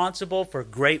responsible for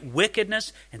great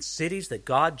wickedness and cities that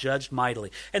God judged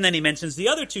mightily. And then he mentions the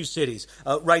other two cities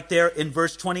right there in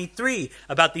verse 23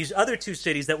 about these other two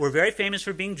cities that were very famous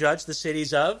for being judged, the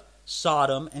cities of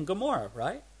Sodom and Gomorrah,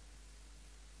 right?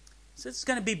 So it's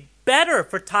going to be better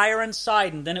for Tyre and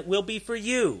Sidon than it will be for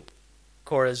you,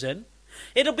 Chorazin.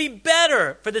 It'll be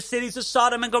better for the cities of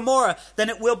Sodom and Gomorrah than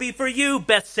it will be for you,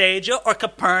 Bethsaida or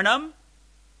Capernaum.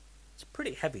 It's a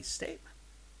pretty heavy statement.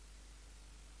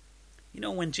 You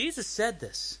know, when Jesus said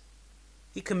this,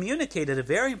 he communicated a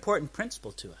very important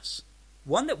principle to us,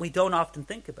 one that we don't often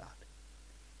think about.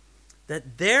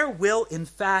 That there will, in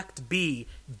fact, be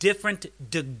different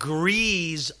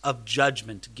degrees of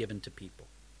judgment given to people.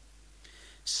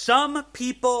 Some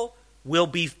people will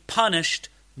be punished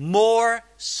more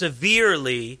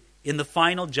severely in the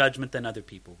final judgment than other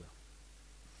people will.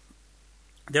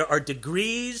 There are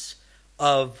degrees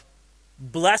of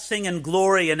blessing and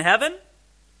glory in heaven,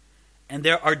 and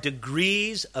there are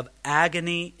degrees of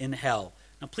agony in hell.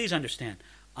 Now, please understand,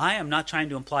 I am not trying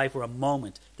to imply for a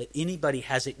moment that anybody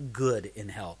has it good in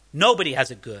hell. Nobody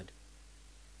has it good.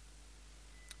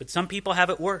 But some people have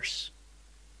it worse.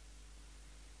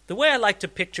 The way I like to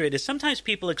picture it is sometimes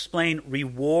people explain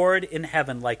reward in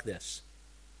heaven like this.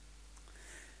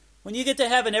 When you get to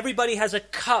heaven, everybody has a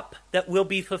cup that will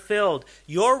be fulfilled.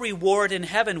 Your reward in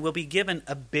heaven will be given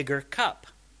a bigger cup,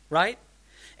 right?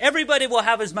 Everybody will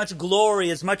have as much glory,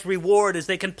 as much reward as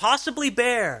they can possibly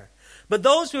bear. But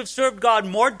those who have served God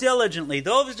more diligently,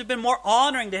 those who have been more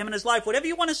honoring to him in his life, whatever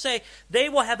you want to say, they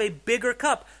will have a bigger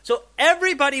cup. So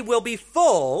everybody will be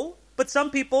full, but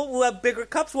some people who have bigger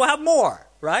cups will have more,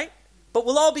 right? But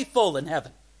we'll all be full in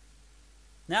heaven.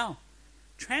 Now,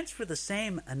 transfer the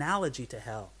same analogy to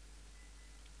hell.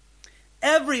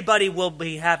 Everybody will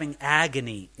be having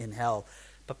agony in hell,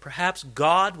 but perhaps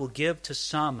God will give to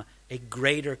some a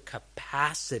greater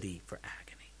capacity for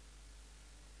agony.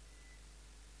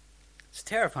 It's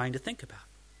terrifying to think about.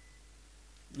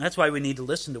 That's why we need to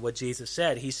listen to what Jesus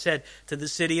said. He said to the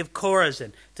city of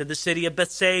Chorazin, to the city of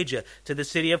Bethsaida, to the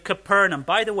city of Capernaum.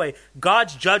 By the way,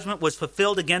 God's judgment was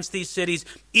fulfilled against these cities.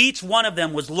 Each one of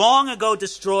them was long ago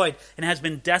destroyed and has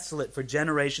been desolate for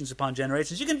generations upon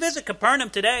generations. You can visit Capernaum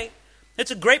today.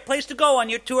 It's a great place to go on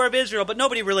your tour of Israel, but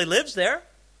nobody really lives there.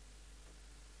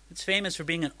 It's famous for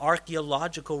being an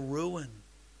archaeological ruin.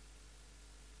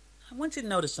 I want you to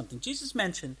notice something. Jesus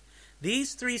mentioned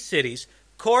these three cities,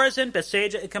 Chorazin,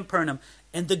 Bethsaida, and Capernaum,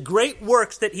 and the great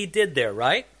works that he did there,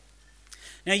 right?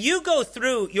 Now you go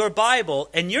through your Bible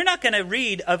and you're not going to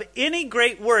read of any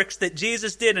great works that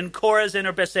Jesus did in Chorazin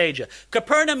or Bethsaida.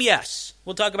 Capernaum, yes.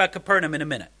 We'll talk about Capernaum in a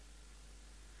minute.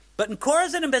 But in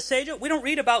Chorazin and Bethsaida, we don't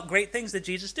read about great things that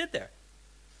Jesus did there.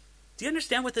 Do you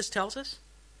understand what this tells us?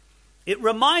 It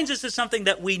reminds us of something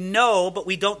that we know, but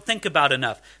we don't think about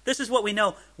enough. This is what we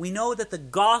know. We know that the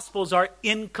Gospels are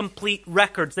incomplete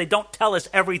records. They don't tell us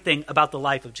everything about the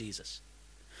life of Jesus.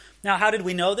 Now, how did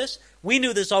we know this? We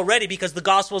knew this already because the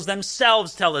Gospels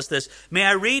themselves tell us this. May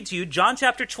I read to you John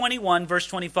chapter 21, verse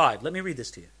 25. Let me read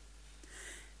this to you.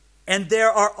 And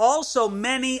there are also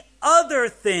many other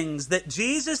things that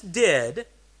Jesus did,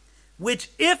 which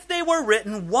if they were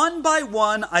written one by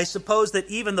one, I suppose that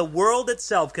even the world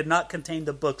itself could not contain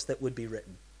the books that would be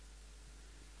written.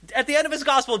 At the end of his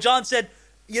gospel, John said,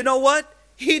 you know what?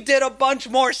 He did a bunch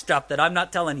more stuff that I'm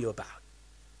not telling you about.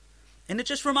 And it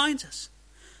just reminds us.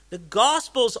 The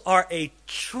Gospels are a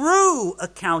true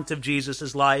account of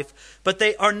Jesus' life, but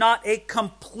they are not a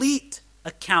complete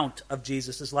account of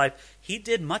Jesus' life. He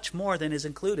did much more than is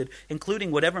included,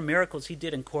 including whatever miracles he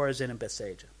did in Chorazin and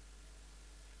Bethsaida.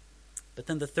 But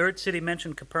then the third city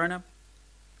mentioned, Capernaum.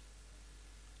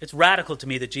 It's radical to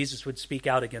me that Jesus would speak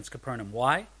out against Capernaum.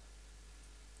 Why?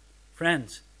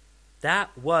 Friends,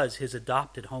 that was his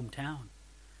adopted hometown.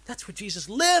 That's where Jesus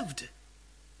lived.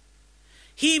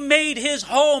 He made his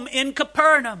home in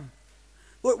Capernaum.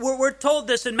 We're told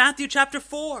this in Matthew chapter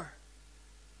 4.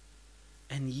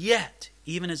 And yet,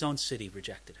 even his own city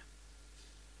rejected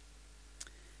him.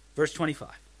 Verse 25.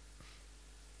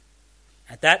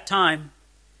 At that time,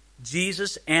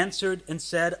 Jesus answered and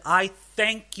said, I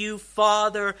thank you,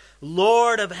 Father,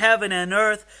 Lord of heaven and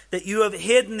earth, that you have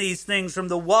hidden these things from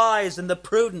the wise and the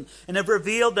prudent and have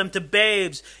revealed them to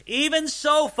babes. Even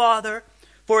so, Father,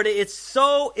 for it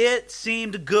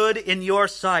seemed good in your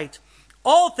sight.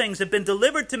 All things have been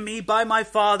delivered to me by my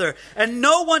Father, and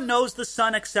no one knows the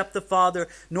Son except the Father,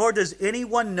 nor does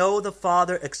anyone know the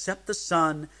Father except the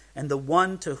Son, and the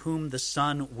one to whom the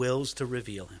Son wills to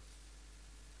reveal him.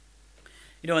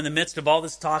 You know, in the midst of all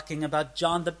this talking about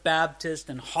John the Baptist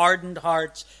and hardened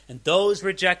hearts and those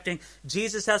rejecting,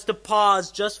 Jesus has to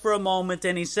pause just for a moment,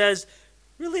 and he says,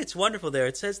 really, it's wonderful there.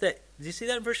 It says that, did you see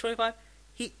that in verse 25?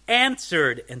 He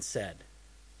answered and said.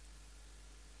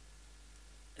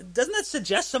 Doesn't that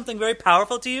suggest something very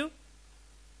powerful to you?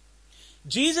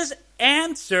 Jesus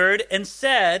answered and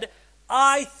said,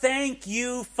 I thank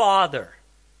you, Father.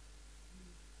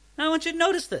 Now I want you to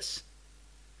notice this.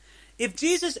 If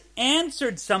Jesus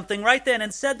answered something right then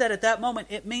and said that at that moment,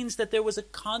 it means that there was a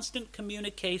constant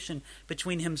communication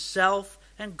between himself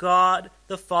and God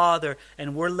the Father,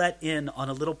 and we're let in on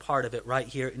a little part of it right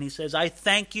here. And he says, I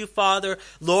thank you, Father,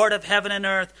 Lord of heaven and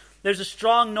earth. There's a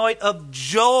strong note of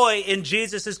joy in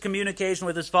Jesus' communication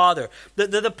with his Father.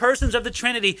 The persons of the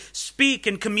Trinity speak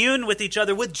and commune with each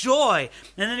other with joy.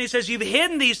 And then he says, you've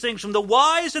hidden these things from the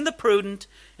wise and the prudent,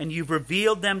 and you've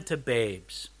revealed them to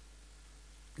babes.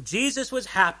 Jesus was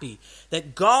happy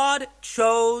that God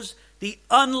chose the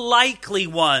unlikely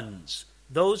ones,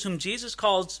 those whom Jesus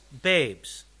calls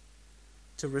babes,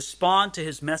 to respond to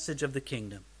his message of the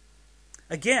kingdom.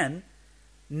 Again,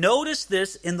 notice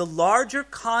this in the larger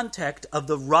context of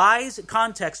the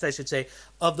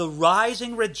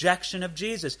rising rejection of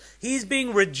Jesus. He's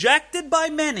being rejected by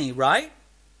many, right?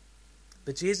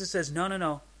 But Jesus says,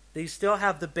 no. They still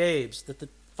have the babes that the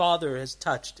Father has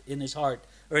touched in his heart,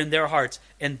 or in their hearts,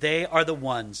 and they are the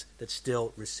ones that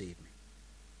still receive me.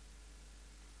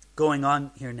 Going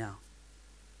on here now.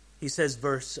 He says,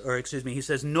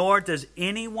 nor does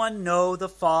anyone know the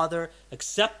Father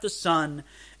except the Son,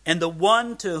 and the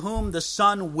one to whom the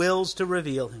Son wills to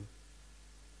reveal him.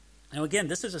 Now again,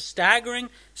 this is a staggering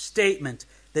statement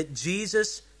that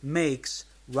Jesus makes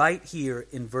right here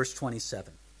in verse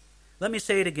 27. Let me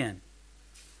say it again.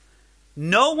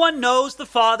 No one knows the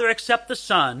Father except the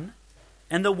Son,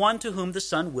 and the one to whom the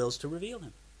Son wills to reveal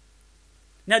him.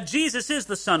 Now, Jesus is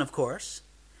the Son, of course,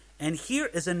 and here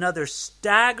is another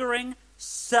staggering,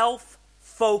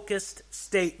 self-focused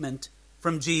statement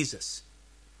from Jesus.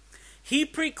 He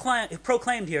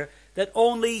proclaimed here that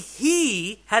only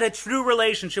he had a true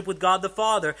relationship with God the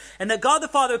Father, and that God the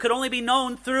Father could only be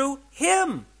known through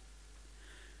him.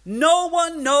 No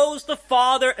one knows the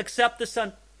Father except the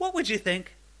Son. What would you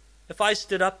think if I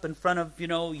stood up in front of,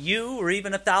 you or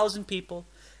even 1,000 people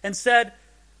and said,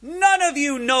 none of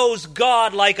you knows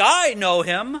God like I know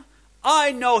him.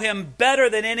 I know him better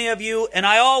than any of you, and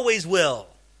I always will.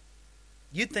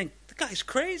 You'd think, the guy's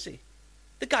crazy.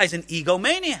 The guy's an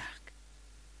egomaniac.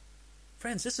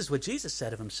 Friends, this is what Jesus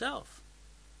said of himself.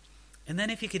 And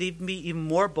then if he could even be even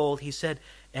more bold, he said,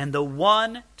 and the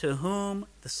one to whom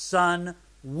the Son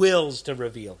wills to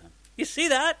reveal him. You see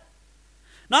that?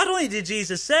 Not only did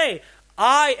Jesus say,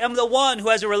 I am the one who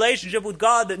has a relationship with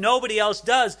God that nobody else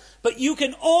does, but you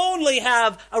can only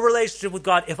have a relationship with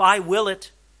God if I will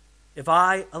it, if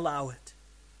I allow it.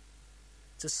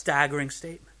 It's a staggering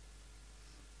statement.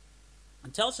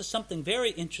 It tells us something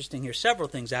very interesting here, several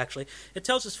things actually. It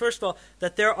tells us, first of all,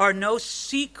 that there are no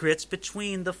secrets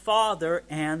between the Father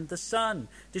and the Son.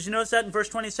 Did you notice that in verse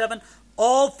 27?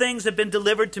 All things have been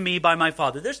delivered to me by my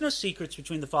Father. There's no secrets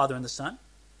between the Father and the Son.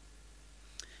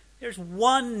 There's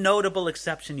one notable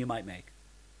exception you might make.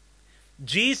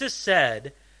 Jesus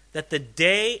said that the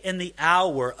day and the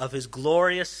hour of his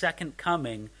glorious second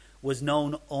coming was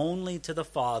known only to the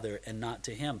Father and not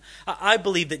to him. I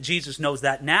believe that Jesus knows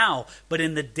that now, but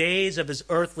in the days of his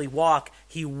earthly walk,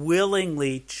 he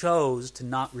willingly chose to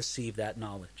not receive that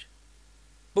knowledge.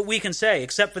 But we can say,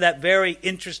 except for that very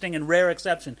interesting and rare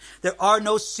exception, there are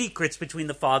no secrets between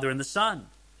the Father and the Son.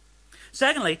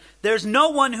 Secondly, there's no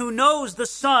one who knows the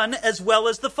Son as well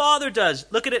as the Father does.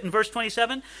 Look at it in verse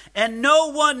 27. And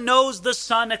no one knows the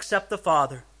Son except the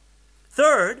Father.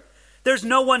 Third, there's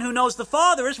no one who knows the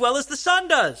Father as well as the Son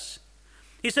does.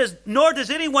 He says, nor does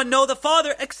anyone know the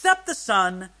Father except the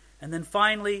Son. And then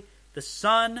finally, the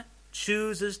Son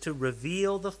chooses to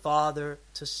reveal the Father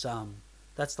to some.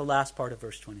 That's the last part of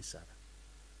verse 27.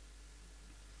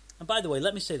 And by the way,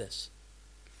 let me say this.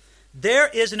 There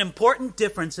is an important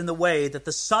difference in the way that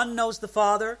the Son knows the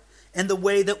Father and the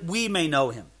way that we may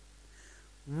know him.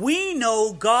 We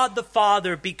know God the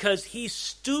Father because he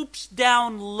stoops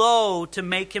down low to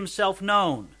make himself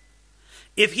known.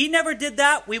 If he never did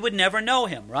that, we would never know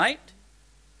him, right?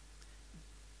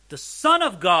 The Son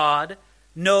of God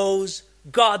knows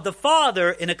God the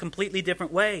Father in a completely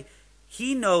different way.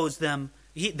 He knows them.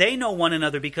 They know one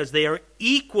another because they are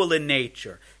equal in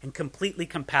nature and completely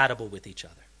compatible with each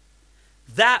other.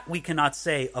 That we cannot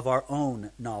say of our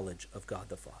own knowledge of God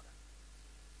the Father.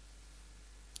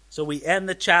 So we end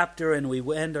the chapter and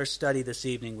we end our study this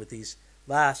evening with these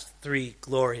last three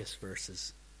glorious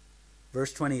verses.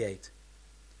 Verse 28.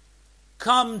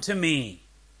 Come to me.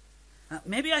 Now,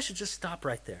 maybe I should just stop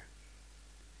right there.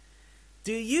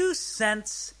 Do you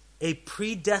sense a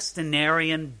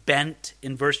predestinarian bent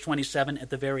in verse 27 at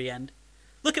the very end?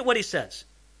 Look at what he says.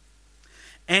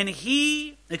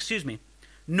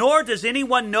 Nor does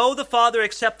anyone know the Father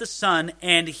except the Son,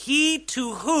 and he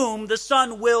to whom the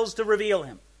Son wills to reveal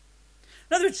him.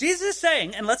 In other words, Jesus is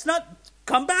saying, and let's not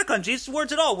come back on Jesus'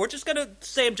 words at all. We're just going to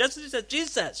say them just as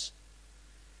Jesus says.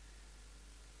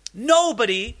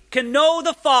 Nobody can know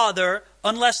the Father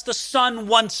unless the Son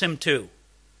wants him to.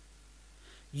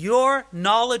 Your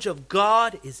knowledge of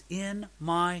God is in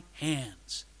my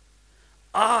hands.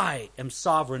 I am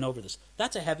sovereign over this.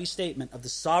 That's a heavy statement of the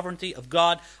sovereignty of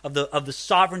God, of the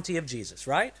sovereignty of Jesus,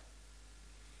 right?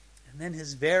 And then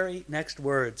his very next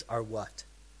words are what?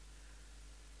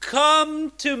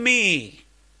 Come to me.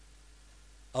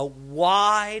 A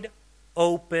wide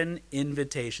open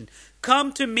invitation.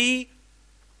 Come to me,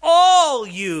 all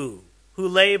you who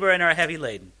labor and are heavy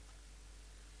laden.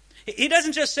 He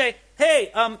doesn't just say,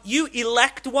 hey, you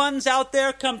elect ones out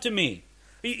there, come to me.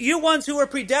 You ones who are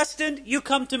predestined, you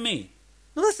come to me.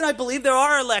 Now listen, I believe there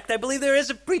are elect. I believe there is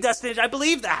a predestination. I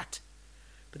believe that.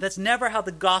 But that's never how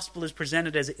the gospel is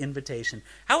presented as an invitation.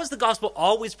 How is the gospel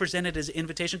always presented as an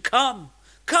invitation? Come,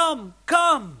 come,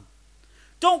 come.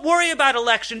 Don't worry about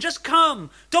election, just come.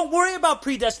 Don't worry about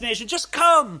predestination, just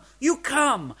come. You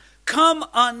come. Come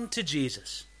unto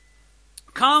Jesus.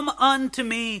 Come unto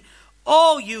me,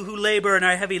 all you who labor and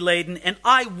are heavy laden, and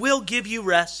I will give you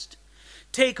rest.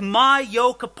 Take my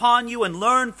yoke upon you and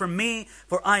learn from me,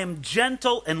 for I am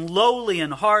gentle and lowly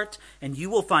in heart, and you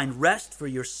will find rest for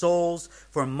your souls.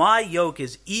 For my yoke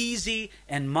is easy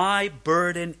and my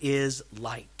burden is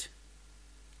light.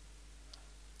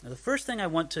 Now, the first thing I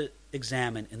want to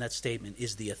examine in that statement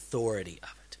is the authority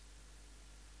of it.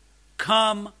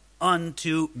 Come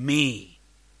unto me.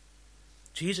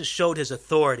 Jesus showed his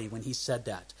authority when he said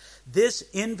that. This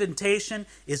invitation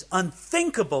is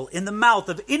unthinkable in the mouth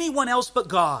of anyone else but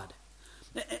God.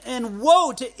 And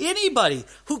woe to anybody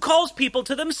who calls people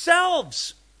to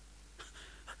themselves.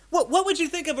 What would you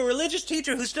think of a religious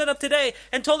teacher who stood up today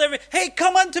and told everyone, hey,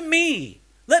 come unto me.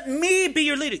 Let me be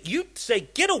your leader. You'd say,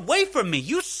 get away from me.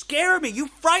 You scare me. You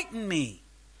frighten me.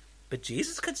 But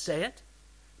Jesus could say it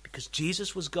because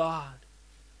Jesus was God.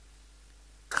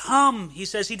 Come, he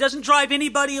says. He doesn't drive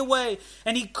anybody away.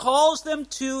 And he calls them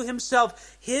to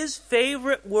himself. His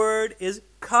favorite word is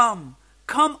come.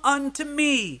 Come unto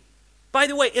me. By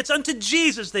the way, it's unto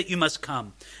Jesus that you must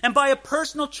come. And by a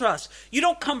personal trust. You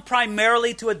don't come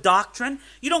primarily to a doctrine.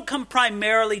 You don't come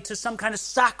primarily to some kind of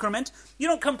sacrament. You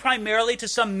don't come primarily to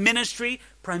some ministry.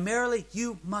 Primarily,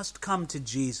 you must come to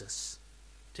Jesus.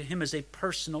 To him as a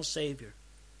personal Savior.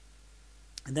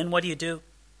 And then what do?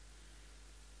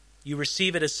 You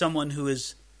receive it as someone who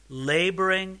is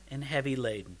laboring and heavy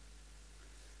laden.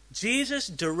 Jesus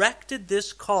directed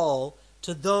this call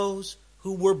to those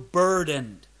who were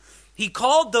burdened. He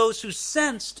called those who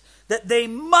sensed that they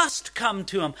must come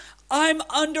to him. I'm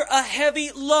under a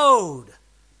heavy load.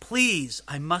 Please,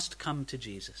 I must come to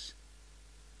Jesus.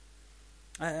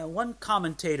 One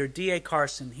commentator, D.A.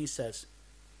 Carson, he says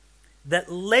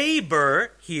that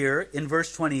labor here in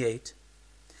verse 28,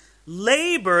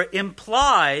 labor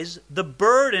implies the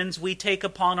burdens we take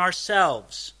upon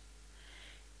ourselves.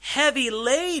 Heavy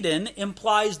laden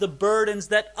implies the burdens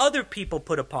that other people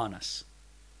put upon us.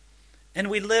 And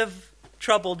we live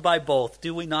troubled by both,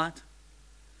 do we not?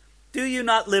 Do you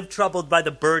not live troubled by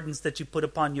the burdens that you put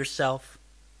upon yourself?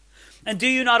 And do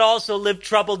you not also live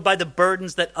troubled by the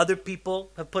burdens that other people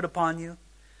have put upon you?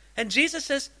 And Jesus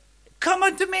says, come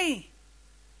unto me.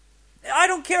 I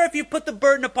don't care if you put the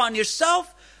burden upon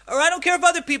yourself, or I don't care if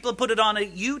other people have put it on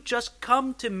it. You just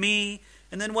come to me.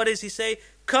 And then what does he say?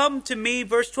 Come to me,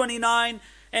 verse 29,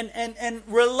 and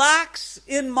relax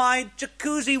in my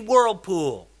jacuzzi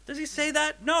whirlpool. Does he say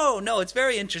that? No, it's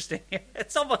very interesting.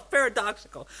 It's almost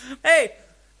paradoxical. Hey,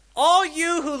 all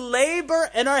you who labor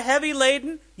and are heavy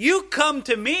laden, you come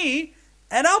to me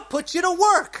and I'll put you to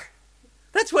work.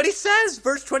 That's what he says,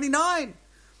 verse 29.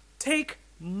 Take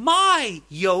my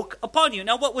yoke upon you.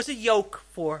 Now, what was a yoke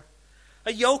for?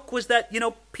 A yoke was that,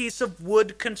 piece of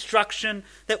wood construction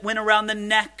that went around the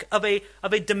neck of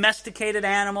a domesticated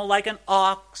animal like an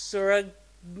ox or a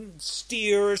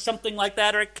steer or something like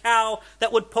that, or a cow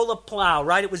that would pull a plow,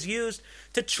 right? It was used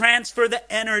to transfer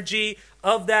the energy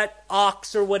of that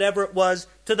ox or whatever it was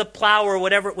to the plow or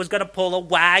whatever it was going to pull, a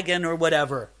wagon or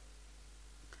whatever.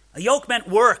 A yoke meant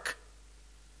work.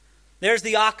 There's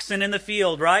the oxen in the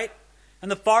field, right?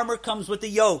 And the farmer comes with the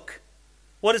yoke.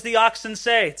 What does the oxen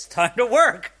say? It's time to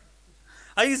work.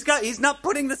 He's not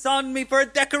putting this on me for a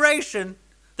decoration.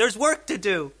 There's work to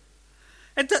do.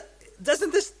 And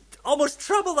doesn't this almost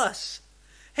trouble us?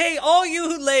 Hey, all you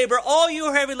who labor, all you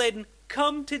who are heavy laden,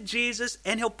 come to Jesus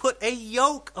and he'll put a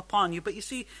yoke upon you. But you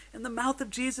see, in the mouth of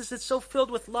Jesus, it's so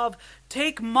filled with love.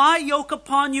 Take my yoke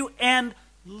upon you and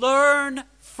learn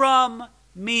from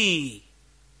me.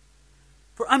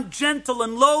 For I'm gentle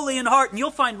and lowly in heart, and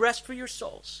you'll find rest for your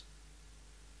souls.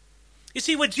 You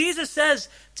see, what Jesus says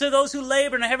to those who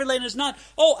labor and are heavy laden is not,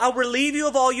 I'll relieve you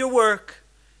of all your work.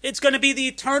 It's going to be the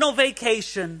eternal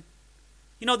vacation.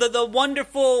 The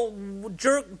wonderful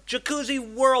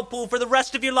jacuzzi whirlpool for the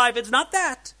rest of your life. It's not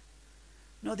that.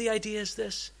 No, the idea is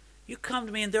this. You come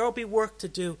to me and there will be work to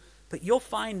do, but you'll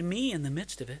find me in the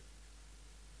midst of it.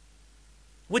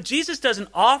 What Jesus doesn't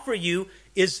offer you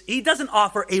is, he doesn't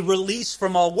offer a release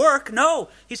from all work. No,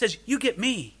 he says, you get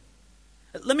me.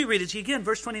 Let me read it to you again,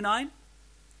 verse 29.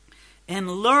 And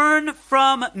learn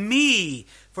from me,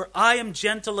 for I am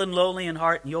gentle and lowly in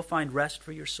heart, and you'll find rest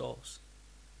for your souls.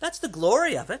 That's the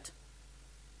glory of it.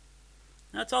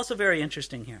 Now, it's also very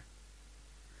interesting here.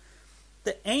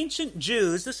 The ancient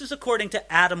Jews, this is according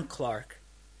to Adam Clarke,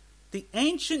 the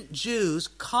ancient Jews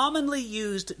commonly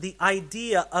used the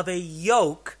idea of a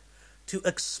yoke to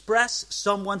express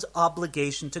someone's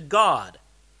obligation to God.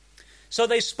 So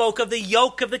they spoke of the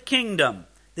yoke of the kingdom,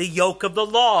 the yoke of the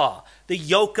law, the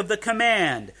yoke of the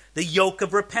command, the yoke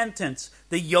of repentance,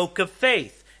 the yoke of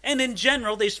faith. And in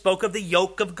general, they spoke of the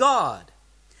yoke of God.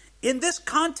 In this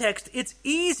context, it's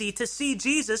easy to see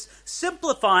Jesus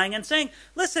simplifying and saying,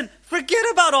 listen, forget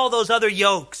about all those other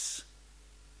yokes.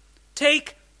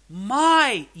 Take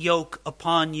my yoke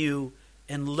upon you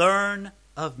and learn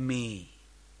of me.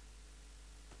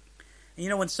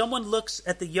 And when someone looks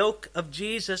at the yoke of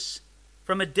Jesus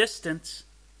from a distance,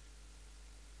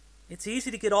 It's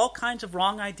easy to get all kinds of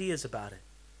wrong ideas about it.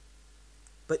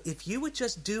 But if you would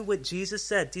just do what Jesus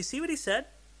said, do you see what he said?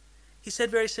 He said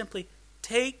very simply,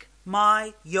 take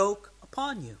my yoke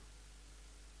upon you.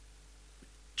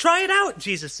 Try it out,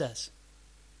 Jesus says.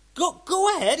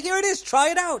 Go ahead, here it is, try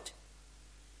it out.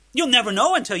 You'll never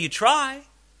know until you try.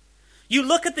 You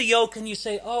look at the yoke and you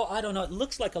say, oh, I don't know, it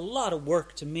looks like a lot of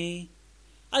work to me.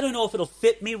 I don't know if it'll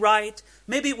fit me right.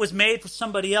 Maybe it was made for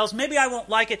somebody else. Maybe I won't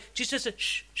like it. Jesus said,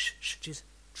 shh, Jesus,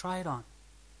 try it on.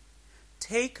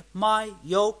 Take my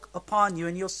yoke upon you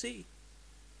and you'll see.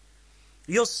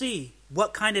 You'll see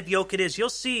what kind of yoke it is. You'll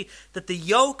see that the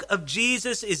yoke of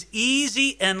Jesus is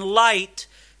easy and light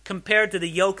compared to the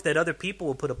yoke that other people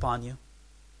will put upon you.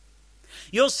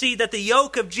 You'll see that the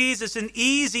yoke of Jesus is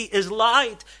easy, is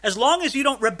light, as long as you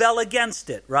don't rebel against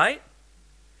it, right?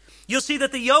 You'll see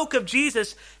that the yoke of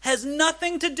Jesus has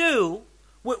nothing to do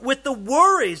with the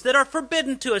worries that are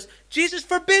forbidden to us. Jesus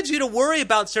forbids you to worry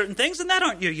about certain things, and that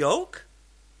aren't your yoke.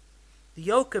 The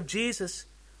yoke of Jesus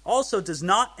also does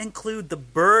not include the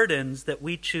burdens that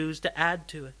we choose to add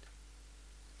to it.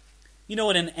 You know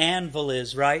what an anvil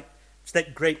is, right? It's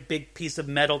that great big piece of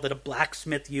metal that a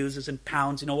blacksmith uses and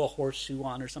pounds, a horseshoe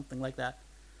on or something like that.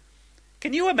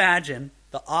 Can you imagine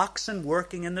the oxen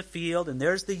working in the field, and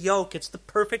there's the yoke. It's the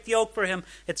perfect yoke for him.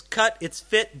 It's cut, it's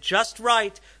fit just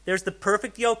right. There's the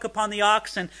perfect yoke upon the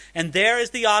oxen, and there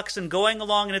is the oxen going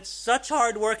along, and it's such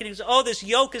hard work, and he says, oh, this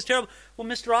yoke is terrible. Well,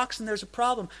 Mr. Oxen, there's a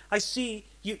problem. I see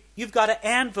you've got an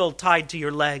anvil tied to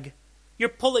your leg. You're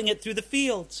pulling it through the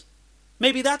fields.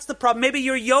 Maybe that's the problem. Maybe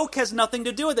your yoke has nothing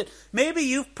to do with it. Maybe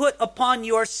you've put upon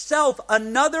yourself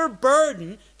another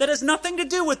burden that has nothing to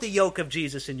do with the yoke of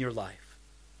Jesus in your life.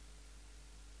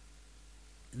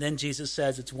 And then Jesus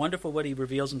says, it's wonderful what he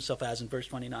reveals himself as in verse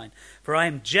 29. For I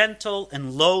am gentle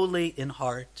and lowly in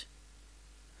heart.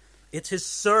 It's his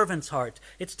servant's heart.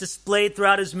 It's displayed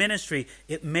throughout his ministry.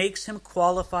 It makes him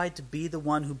qualified to be the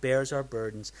one who bears our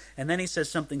burdens. And then he says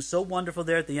something so wonderful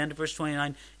there at the end of verse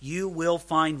 29. You will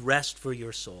find rest for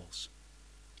your souls.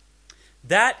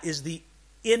 That is the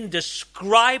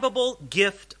indescribable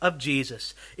gift of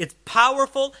Jesus. It's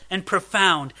powerful and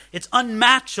profound. It's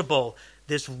unmatchable.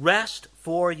 This rest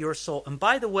for your soul. And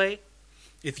by the way,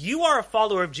 if you are a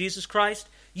follower of Jesus Christ,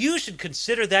 you should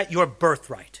consider that your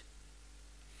birthright.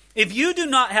 If you do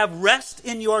not have rest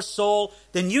in your soul,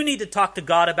 then you need to talk to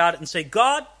God about it and say,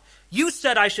 God, you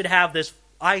said I should have this.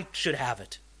 I should have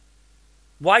it.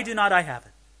 Why do not I have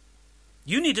it?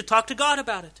 You need to talk to God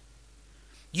about it.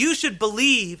 You should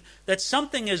believe that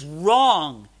something is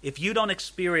wrong if you don't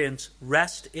experience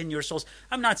rest in your souls.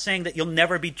 I'm not saying that you'll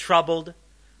never be troubled,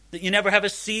 that you never have a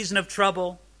season of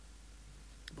trouble.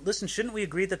 But listen, shouldn't we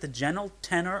agree that the general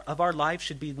tenor of our life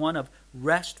should be one of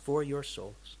rest for your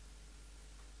souls?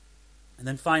 And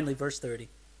then finally, verse 30.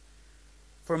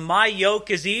 For my yoke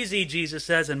is easy, Jesus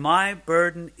says, and my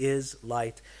burden is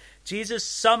light. Jesus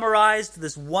summarized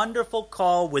this wonderful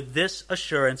call with this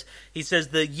assurance. He says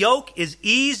the yoke is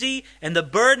easy and the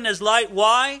burden is light.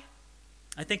 Why?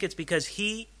 I think it's because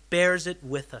he bears it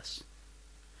with us.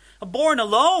 Born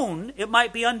alone, it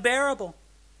might be unbearable.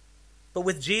 But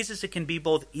with Jesus, it can be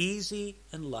both easy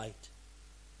and light.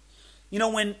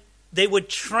 When they would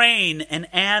train an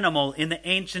animal in the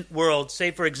ancient world,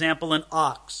 say, for example, an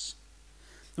ox,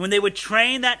 when they would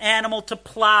train that animal to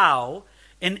plow,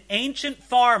 an ancient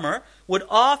farmer would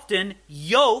often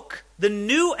yoke the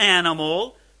new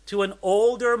animal to an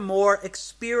older, more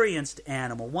experienced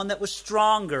animal, one that was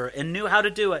stronger and knew how to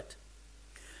do it.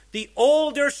 The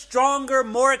older, stronger,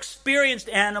 more experienced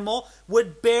animal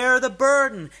would bear the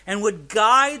burden and would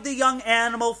guide the young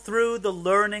animal through the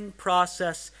learning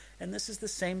process. And this is the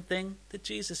same thing that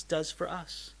Jesus does for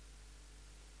us.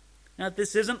 Now,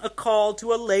 this isn't a call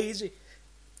to a lazy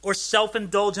or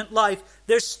self-indulgent life.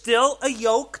 There's still a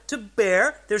yoke to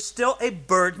bear. There's still a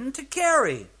burden to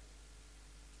carry.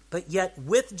 But yet,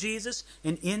 with Jesus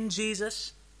and in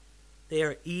Jesus, they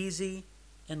are easy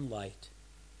and light.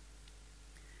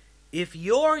 If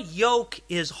your yoke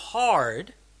is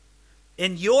hard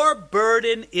and your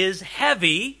burden is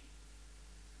heavy,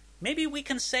 maybe we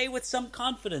can say with some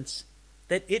confidence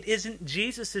that it isn't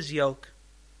Jesus' yoke,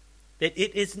 that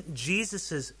it isn't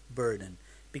Jesus' burden.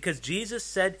 Because Jesus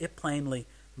said it plainly,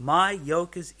 my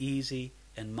yoke is easy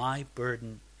and my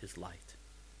burden is light.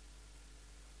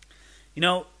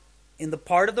 In the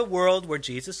part of the world where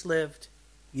Jesus lived,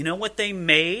 you know what they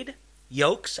made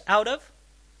yokes out of?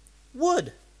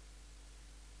 Wood.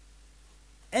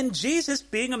 And Jesus,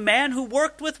 being a man who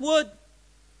worked with wood,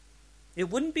 it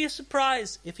wouldn't be a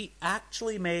surprise if he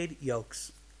actually made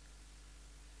yokes.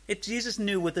 If Jesus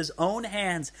knew with his own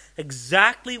hands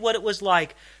exactly what it was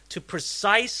like to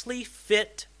precisely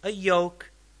fit a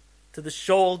yoke to the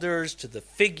shoulders, to the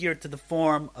figure, to the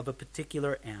form of a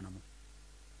particular animal,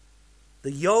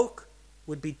 the yoke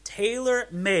would be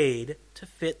tailor-made to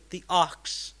fit the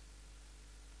ox.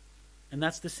 And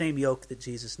that's the same yoke that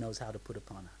Jesus knows how to put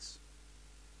upon us.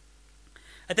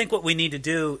 I think what we need to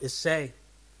do is say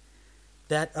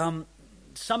that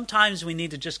sometimes we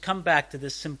need to just come back to the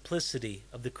simplicity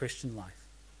of the Christian life.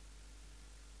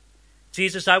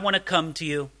 Jesus, I want to come to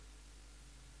you.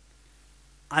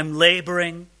 I'm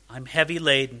laboring. I'm heavy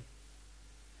laden.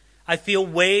 I feel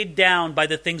weighed down by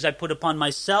the things I put upon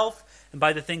myself and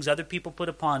by the things other people put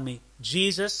upon me.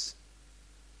 Jesus,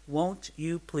 won't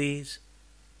you please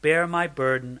bear my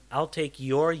burden? I'll take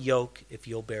your yoke if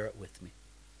you'll bear it with me.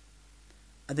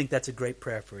 I think that's a great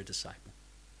prayer for a disciple.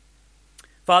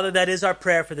 Father, that is our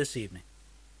prayer for this evening.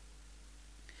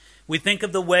 We think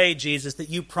of the way, Jesus, that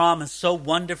you promised so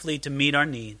wonderfully to meet our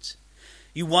needs.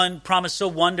 You promised so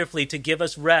wonderfully to give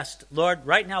us rest. Lord,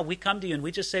 right now we come to you and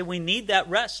we just say we need that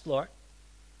rest, Lord.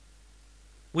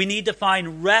 We need to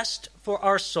find rest for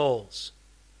our souls.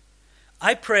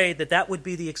 I pray that that would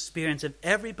be the experience of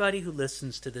everybody who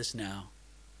listens to this now.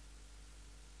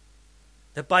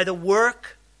 That by the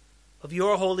work of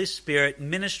your Holy Spirit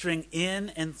ministering in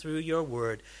and through your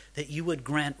word, that you would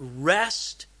grant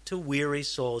rest to weary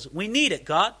souls. We need it,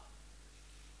 God.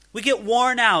 We get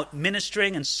worn out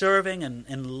ministering and serving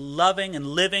and loving and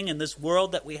living in this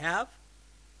world that we have.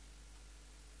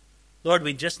 Lord,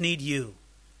 we just need you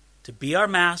to be our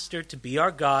master, to be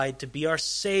our guide, to be our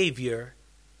Savior,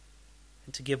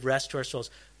 and to give rest to our souls.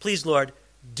 Please, Lord,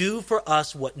 do for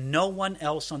us what no one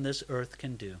else on this earth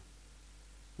can do.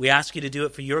 We ask you to do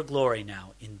it for your glory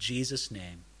now, in Jesus'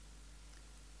 name.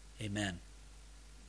 Amen.